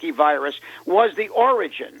from monkey virus, was the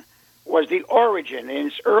origin was the origin in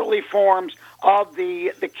its early forms of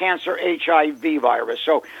the cancer HIV virus.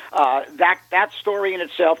 So that story in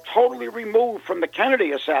itself, totally removed from the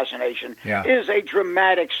Kennedy assassination, is a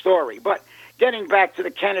dramatic story. But getting back to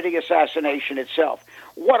the Kennedy assassination itself,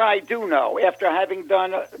 what I do know, after having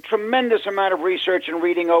done a tremendous amount of research and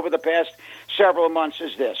reading over the past several months,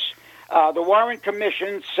 is this. The Warren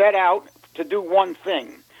Commission set out to do one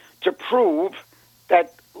thing, to prove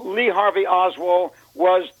that Lee Harvey Oswald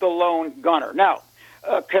was the lone gunner. Now,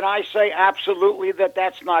 can I say absolutely that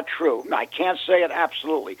that's not true? No, I can't say it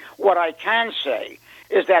absolutely. What I can say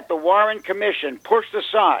is that the Warren Commission pushed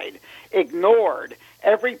aside, ignored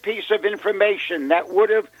every piece of information that would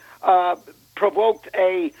have provoked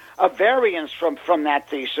a variance from that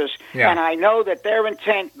thesis. And I know that their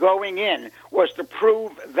intent going in was to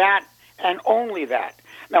prove that and only that.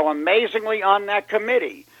 Now, amazingly, on that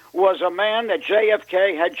committee was a man that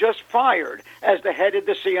JFK had just fired as the head of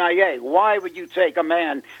the CIA. Why would you take a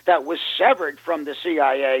man that was severed from the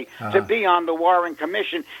CIA to be on the Warren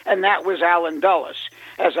Commission? And that was Allen Dulles.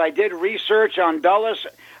 As I did research on Dulles,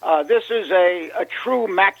 this is a true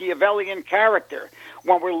Machiavellian character.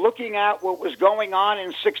 When we're looking at what was going on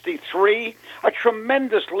in '63, a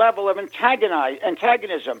tremendous level of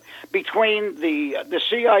antagonism between the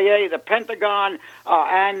CIA, the Pentagon,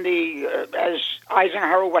 and as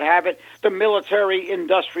Eisenhower would have it, the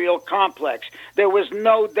military-industrial complex. There was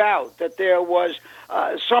no doubt that there was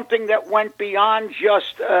something that went beyond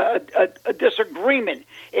just a disagreement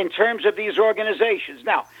in terms of these organizations.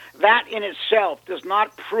 Now, that in itself does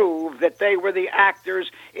not prove that they were the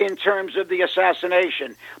actors in terms of the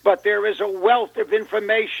assassination, but there is a wealth of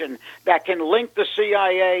information that can link the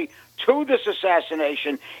CIA to this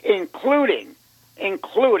assassination, including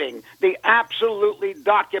the absolutely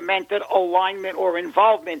documented alignment or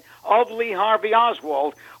involvement of Lee Harvey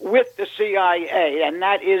Oswald with the CIA, and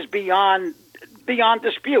that is beyond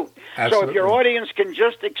dispute. Absolutely. So if your audience can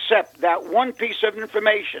just accept that one piece of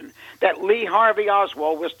information, that Lee Harvey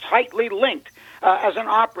Oswald was tightly linked as an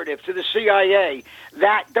operative to the CIA,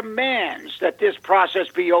 that demands that this process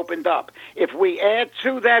be opened up. If we add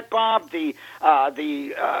to that, Bob, the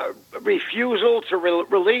refusal to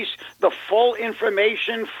release the full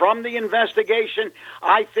information from the investigation,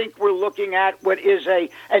 I think we're looking at what is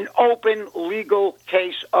an open legal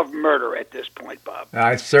case of murder at this point, Bob.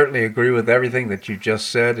 I certainly agree with everything that you just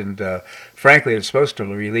said, and frankly, it's supposed to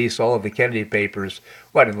release all of the Kennedy papers,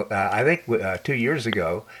 I think 2 years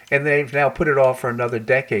ago, and they've now put it off for another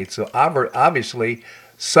decade. So obviously,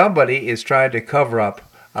 somebody is trying to cover up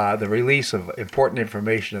the release of important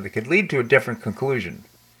information that could lead to a different conclusion.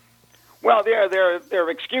 Well, their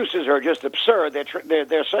excuses are just absurd.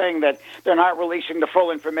 They're saying that they're not releasing the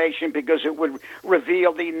full information because it would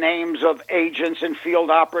reveal the names of agents and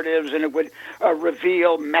field operatives, and it would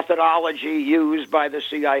reveal methodology used by the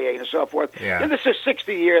CIA and so forth. Yeah. And this is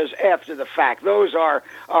 60 years after the fact. Those are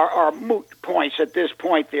moot points at this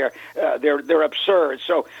point. They're absurd.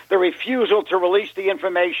 So the refusal to release the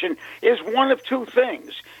information is one of two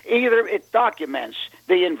things. Either it documents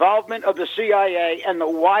the involvement of the CIA and the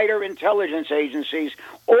wider intelligence agencies,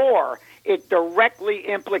 or it directly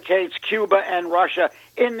implicates Cuba and Russia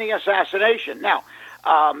in the assassination. Now,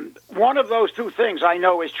 one of those two things I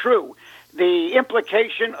know is true. The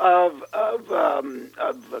implication of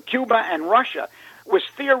Cuba and Russia was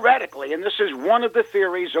theoretically, and this is one of the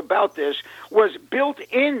theories about this, was built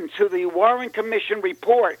into the Warren Commission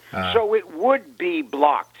report, so it would be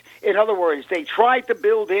blocked. In other words, they tried to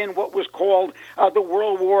build in what was called the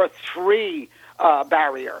World War III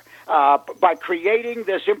barrier. By creating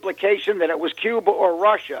this implication that it was Cuba or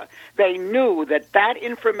Russia, they knew that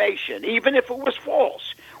information, even if it was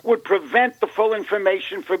false, would prevent the full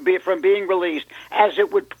information from being released, as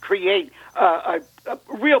it would create a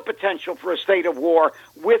real potential for a state of war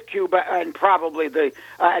with Cuba and probably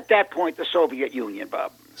at that point, the Soviet Union,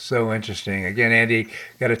 Bob. So interesting. Again, Andy,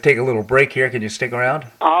 got to take a little break here. Can you stick around?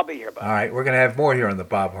 I'll be here, Bob. All right, we're going to have more here on The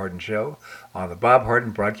Bob Harden Show on the Bob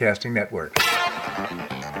Harden Broadcasting Network.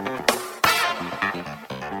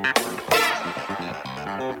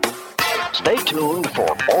 Stay tuned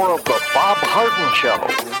for more of The Bob Harden Show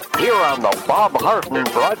here on the Bob Harden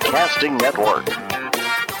Broadcasting Network.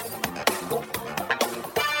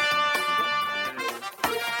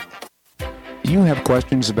 Do you have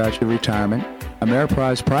questions about your retirement?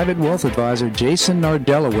 Ameriprise Private Wealth Advisor Jason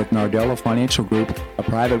Nardella with Nardella Financial Group, a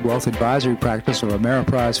private wealth advisory practice of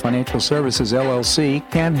Ameriprise Financial Services, LLC,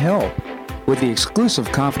 can help. With the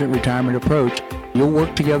exclusive Confident Retirement approach, you'll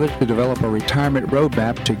work together to develop a retirement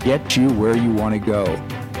roadmap to get you where you want to go.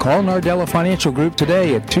 Call Nardella Financial Group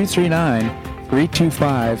today at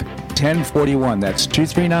 239-325 239-325-1041. That's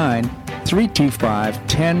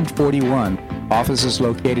 239-325-1041. Office is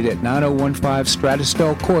located at 9015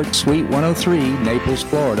 Stratosdale Court, Suite 103, Naples,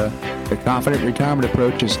 Florida. The Confident Retirement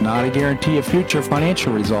Approach is not a guarantee of future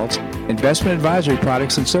financial results. Investment advisory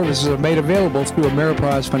products and services are made available through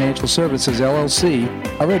Ameriprise Financial Services, LLC,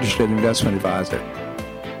 a registered investment advisor.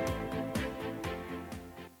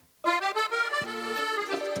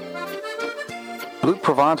 Blue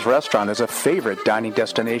Provence Restaurant is a favorite dining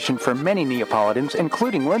destination for many Neapolitans,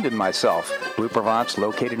 including Linda and myself. Blue Provence,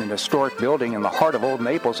 located in a historic building in the heart of Old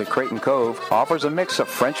Naples at Creighton Cove, offers a mix of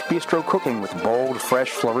French bistro cooking with bold,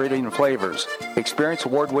 fresh Floridian flavors. Experience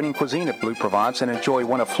award-winning cuisine at Blue Provence and enjoy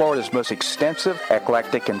one of Florida's most extensive,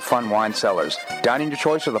 eclectic, and fun wine cellars. Dining to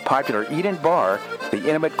choice are the popular Eat-In Bar, the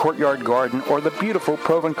intimate Courtyard Garden, or the beautiful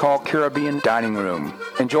Provencal Caribbean Dining Room.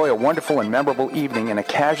 Enjoy a wonderful and memorable evening in a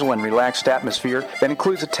casual and relaxed atmosphere that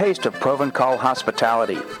includes a taste of Provencal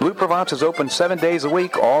hospitality. Blue Provence is open 7 days a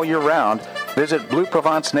week all year round. Visit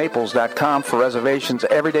BlueProvenceNaples.com for reservations,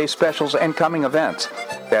 everyday specials, and coming events.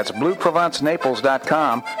 That's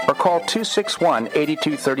BlueProvenceNaples.com or call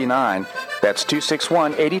 261-8239. That's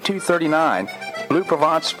 261-8239. Blue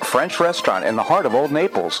Provence French Restaurant in the heart of Old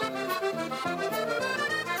Naples.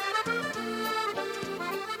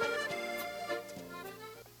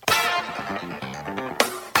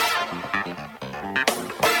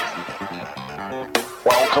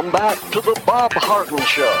 Welcome back to the Bob Harden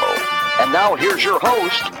Show. And now here's your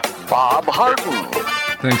host, Bob Harden.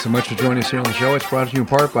 Thanks so much for joining us here on the show. It's brought to you in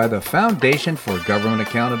part by the Foundation for Government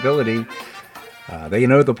Accountability. They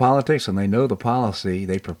know the politics and they know the policy.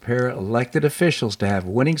 They prepare elected officials to have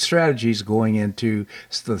winning strategies going into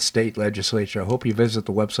the state legislature. I hope you visit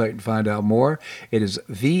the website and find out more. It is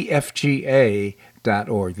thefga.org.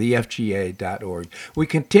 We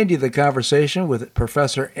continue the conversation with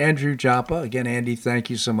Professor Andrew Joppa. Again, Andy, thank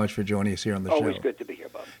you so much for joining us here on the show. Always good to be here,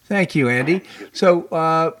 Bob. Thank you, Andy. So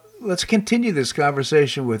let's continue this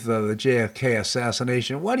conversation with the JFK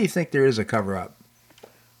assassination. Why do you think there is a cover-up?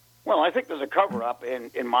 Well, I think there's a cover-up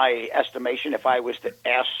in my estimation. If I was to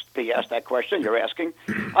ask that question you're asking,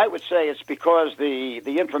 I would say it's because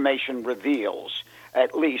the information reveals,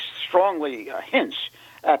 at least strongly hints,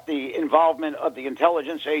 at the involvement of the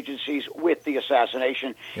intelligence agencies with the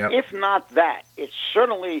assassination. Yep. If not that, it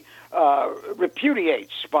certainly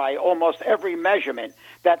repudiates by almost every measurement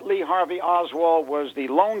that Lee Harvey Oswald was the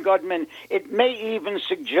lone gunman. It may even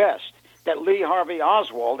suggest that Lee Harvey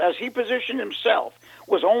Oswald, as he positioned himself,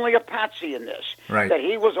 was only a patsy in this, right. That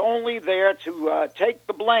he was only there to take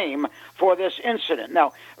the blame for this incident.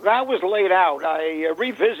 Now, that was laid out. I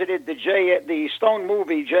revisited the Stone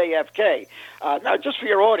movie JFK. Now, just for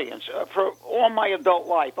your audience, for all my adult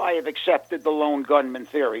life, I have accepted the lone gunman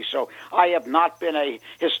theory, so I have not been a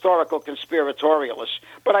historical conspiratorialist.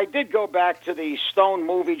 But I did go back to the Stone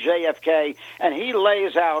movie JFK, and he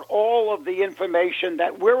lays out all of the information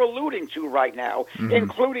that we're alluding to right now,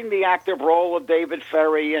 including the active role of David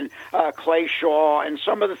Ferry and Clay Shaw and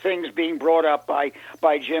some of the things being brought up by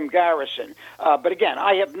Jim Garrison. But again,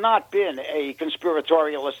 I have not been a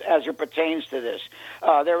conspiratorialist as it pertains to this.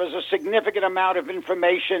 There is a significant amount of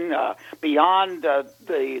information beyond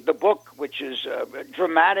the book, which is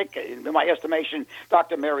dramatic, in my estimation,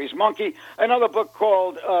 Dr. Mary's Monkey. Another book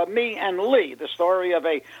called Me and Lee, the story of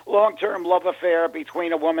a long-term love affair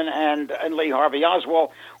between a woman and Lee Harvey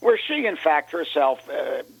Oswald, where she, in fact, herself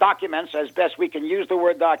documents, as best we can use the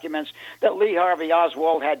word documents, that Lee Harvey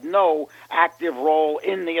Oswald had no active role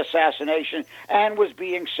in the assassination and was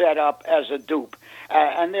being set up as a dupe.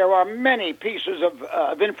 And there are many pieces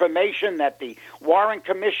of information that the Warren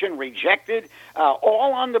Commission rejected,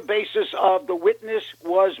 all on the basis of the witness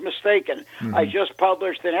was mistaken. I just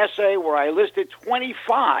published an essay where I listed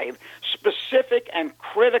 25 specific and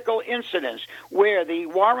critical incidents where the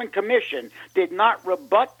Warren Commission did not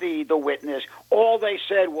rebut the witness. All they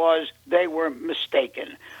said was they were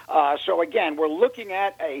mistaken. So again, we're looking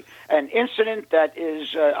at an incident that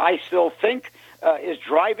is, I still think, is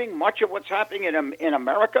driving much of what's happening in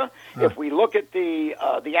America. If we look at the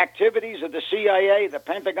activities of the CIA, the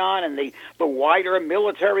Pentagon, and the wider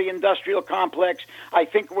military-industrial complex, I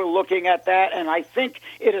think we're looking at that, and I think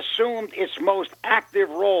it assumed its most active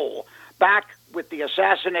role back with the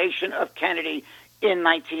assassination of Kennedy in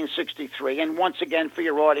 1963. And once again, for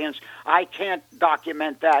your audience, I can't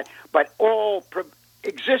document that, but all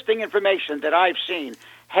existing information that I've seen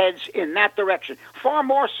heads in that direction, far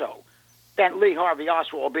more so than Lee Harvey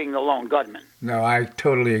Oswald being the lone gunman. No, I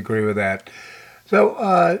totally agree with that.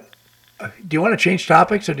 So Do you want to change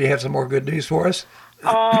topics, or do you have some more good news for us?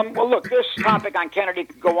 Well, look, this topic on Kennedy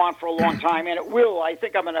could go on for a long time, and it will. I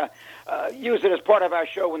think I'm going to use it as part of our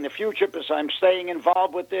show in the future because I'm staying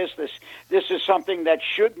involved with this. This is something that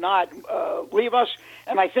should not leave us.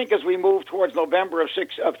 And I think as we move towards November of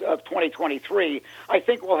 2023, I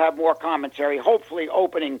think we'll have more commentary, hopefully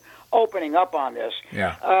opening up on this.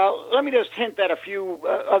 Yeah. Let me just hint at a few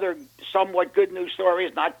other somewhat good news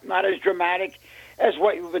stories, not as dramatic as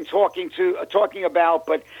what you've been talking about,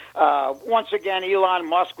 but once again, Elon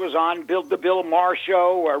Musk was on the Bill Maher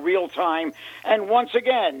show, real time, and once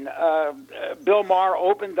again, Bill Maher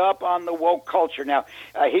opened up on the woke culture. Now,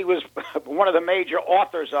 he was one of the major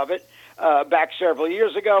authors of it back several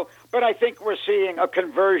years ago, but I think we're seeing a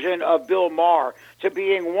conversion of Bill Maher to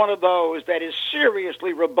being one of those that is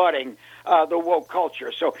seriously rebutting the woke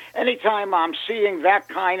culture. So anytime I'm seeing that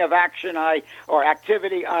kind of action or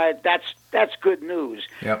activity, that's good news.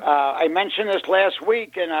 Yep. I mentioned this last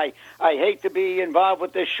week, and I hate to be involved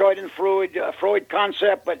with this Schadenfreude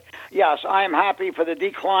concept, but yes, I am happy for the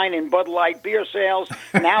decline in Bud Light beer sales,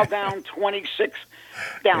 now down 26%.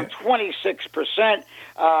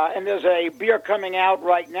 And there's a beer coming out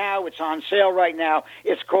right now. It's on sale right now.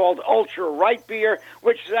 It's called Ultra Right Beer,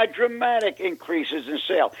 which has had dramatic increases in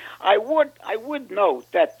sale. I would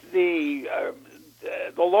note that the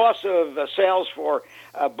loss of sales for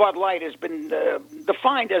Bud Light has been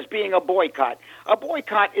defined as being a boycott. A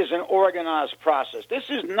boycott is an organized process. This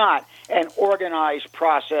is not an organized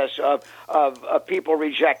process of people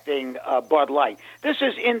rejecting Bud Light. This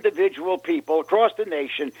is individual people across the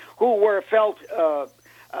nation who were felt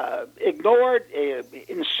ignored,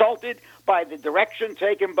 insulted by the direction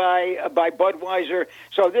taken by Budweiser.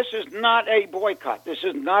 So this is not a boycott. This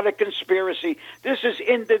is not a conspiracy. This is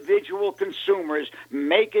individual consumers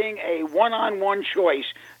making a one-on-one choice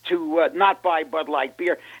to not buy Bud Light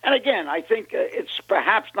beer. And again, I think it's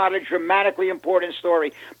perhaps not a dramatically important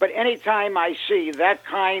story, but anytime I see that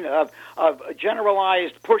kind of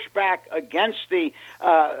generalized pushback against the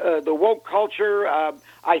woke culture,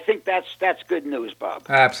 I think that's good news, Bob.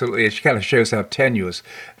 Absolutely. It kind of shows how tenuous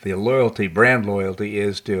the brand loyalty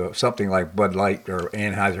is to something like Bud Light or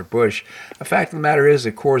Anheuser-Busch. The fact of the matter is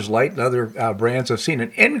that Coors Light and other brands have seen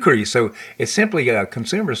an increase. So it's simply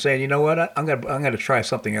consumers saying, you know what, I'm going to try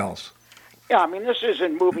something else. Yeah, I mean, this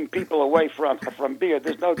isn't moving people away from beer.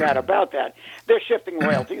 There's no doubt about that. They're shifting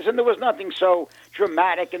loyalties, and there was nothing so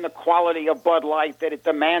dramatic in the quality of Bud Light that it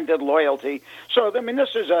demanded loyalty. So, I mean,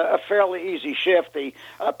 this is a fairly easy shift. The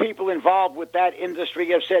people involved with that industry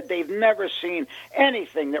have said they've never seen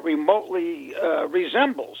anything that remotely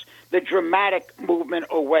resembles the dramatic movement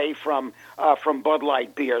away from Bud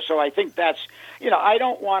Light beer. So I think that's, I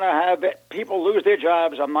don't want to have people lose their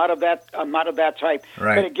jobs. I'm not of that type.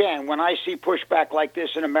 Right. But again, when I see pushback like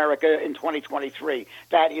this in America in 2023,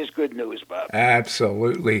 that is good news, Bob.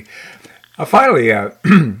 Absolutely. Finally,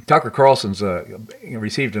 Tucker Carlson's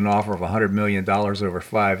received an offer of $100 million over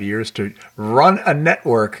 5 years to run a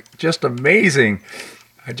network. Just amazing.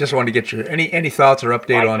 I just want to get your any thoughts or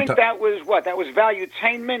update on. I think that was what? That was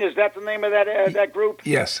Valuetainment. Is that the name of that group?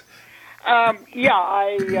 Yes.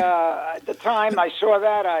 Yeah. At the time I saw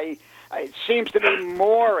that, it seems to be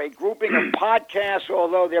more a grouping of podcasts,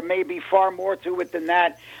 although there may be far more to it than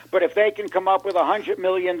that. But if they can come up with $100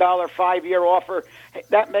 million 5-year offer,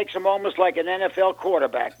 that makes them almost like an NFL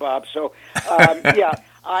quarterback, Bob. So,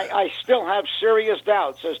 I still have serious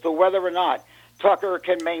doubts as to whether or not Tucker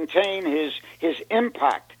can maintain his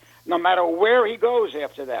impact, no matter where he goes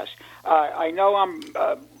after this. I know I'm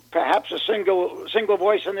perhaps a single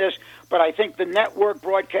voice in this, but I think the network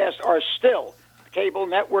broadcasts are still, cable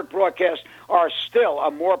network broadcasts are still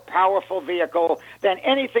a more powerful vehicle than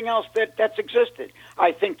anything else that's existed.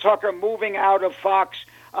 I think Tucker moving out of Fox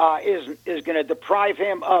is going to deprive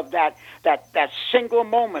him of that single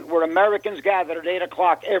moment where Americans gathered at 8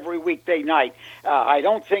 o'clock every weekday night. I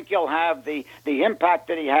don't think he'll have the impact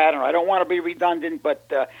that he had, and I don't want to be redundant,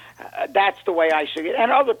 but that's the way I see it.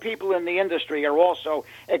 And other people in the industry are also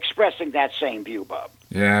expressing that same view, Bob.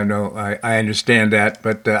 Yeah, no, I understand that,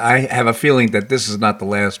 but I have a feeling that this is not the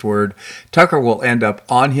last word. Tucker will end up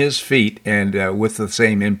on his feet and with the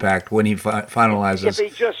same impact when he finalizes. If he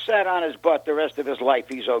just sat on his butt the rest of his life,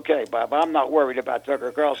 he's okay, Bob. I'm not worried about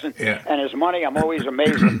Tucker Carlson and his money. I'm always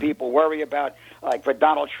amazed when people worry about, like for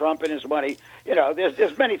Donald Trump and his money.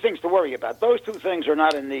 There's many things to worry about. Those two things are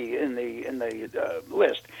not in the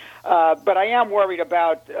list. But I am worried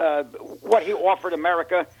about what he offered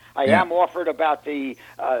America. I am offered about the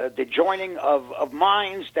joining of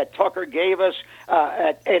minds that Tucker gave us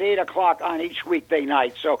at 8 o'clock on each weekday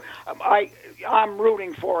night. So I'm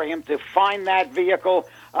rooting for him to find that vehicle.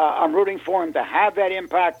 I'm rooting for him to have that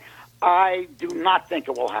impact. I do not think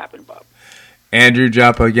it will happen, Bob. Andrew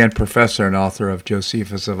Joppa, again, professor and author of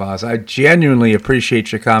Josephus of Oz. I genuinely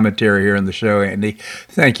appreciate your commentary here on the show, Andy.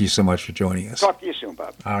 Thank you so much for joining us. Talk to you soon,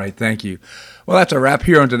 Bob. All right, thank you. Well, that's a wrap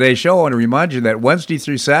here on today's show. I want to remind you that Wednesday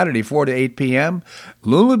through Saturday, 4 to 8 p.m.,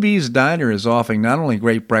 Lulabee's Diner is offering not only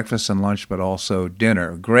great breakfast and lunch, but also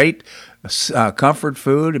dinner. Great comfort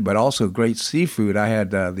food, but also great seafood. I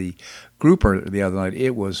had the grouper the other night.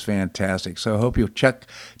 It was fantastic. So I hope you'll check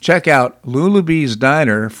out Lulabee's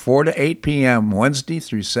Diner, 4 to 8 p.m., Wednesday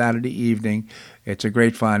through Saturday evening. It's a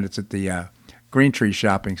great find. It's at the Green Tree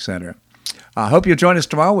Shopping Center. I hope you'll join us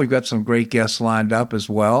tomorrow. We've got some great guests lined up as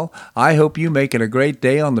well. I hope you make it a great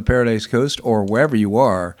day on the Paradise Coast or wherever you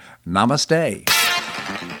are. Namaste.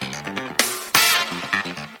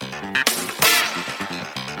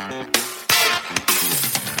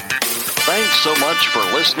 Thanks so much for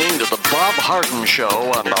listening to The Bob Harden Show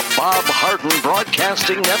on the Bob Harden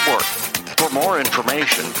Broadcasting Network. For more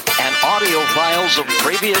information and audio files of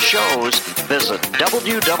previous shows, visit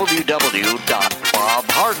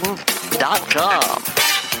www.bobharden.com.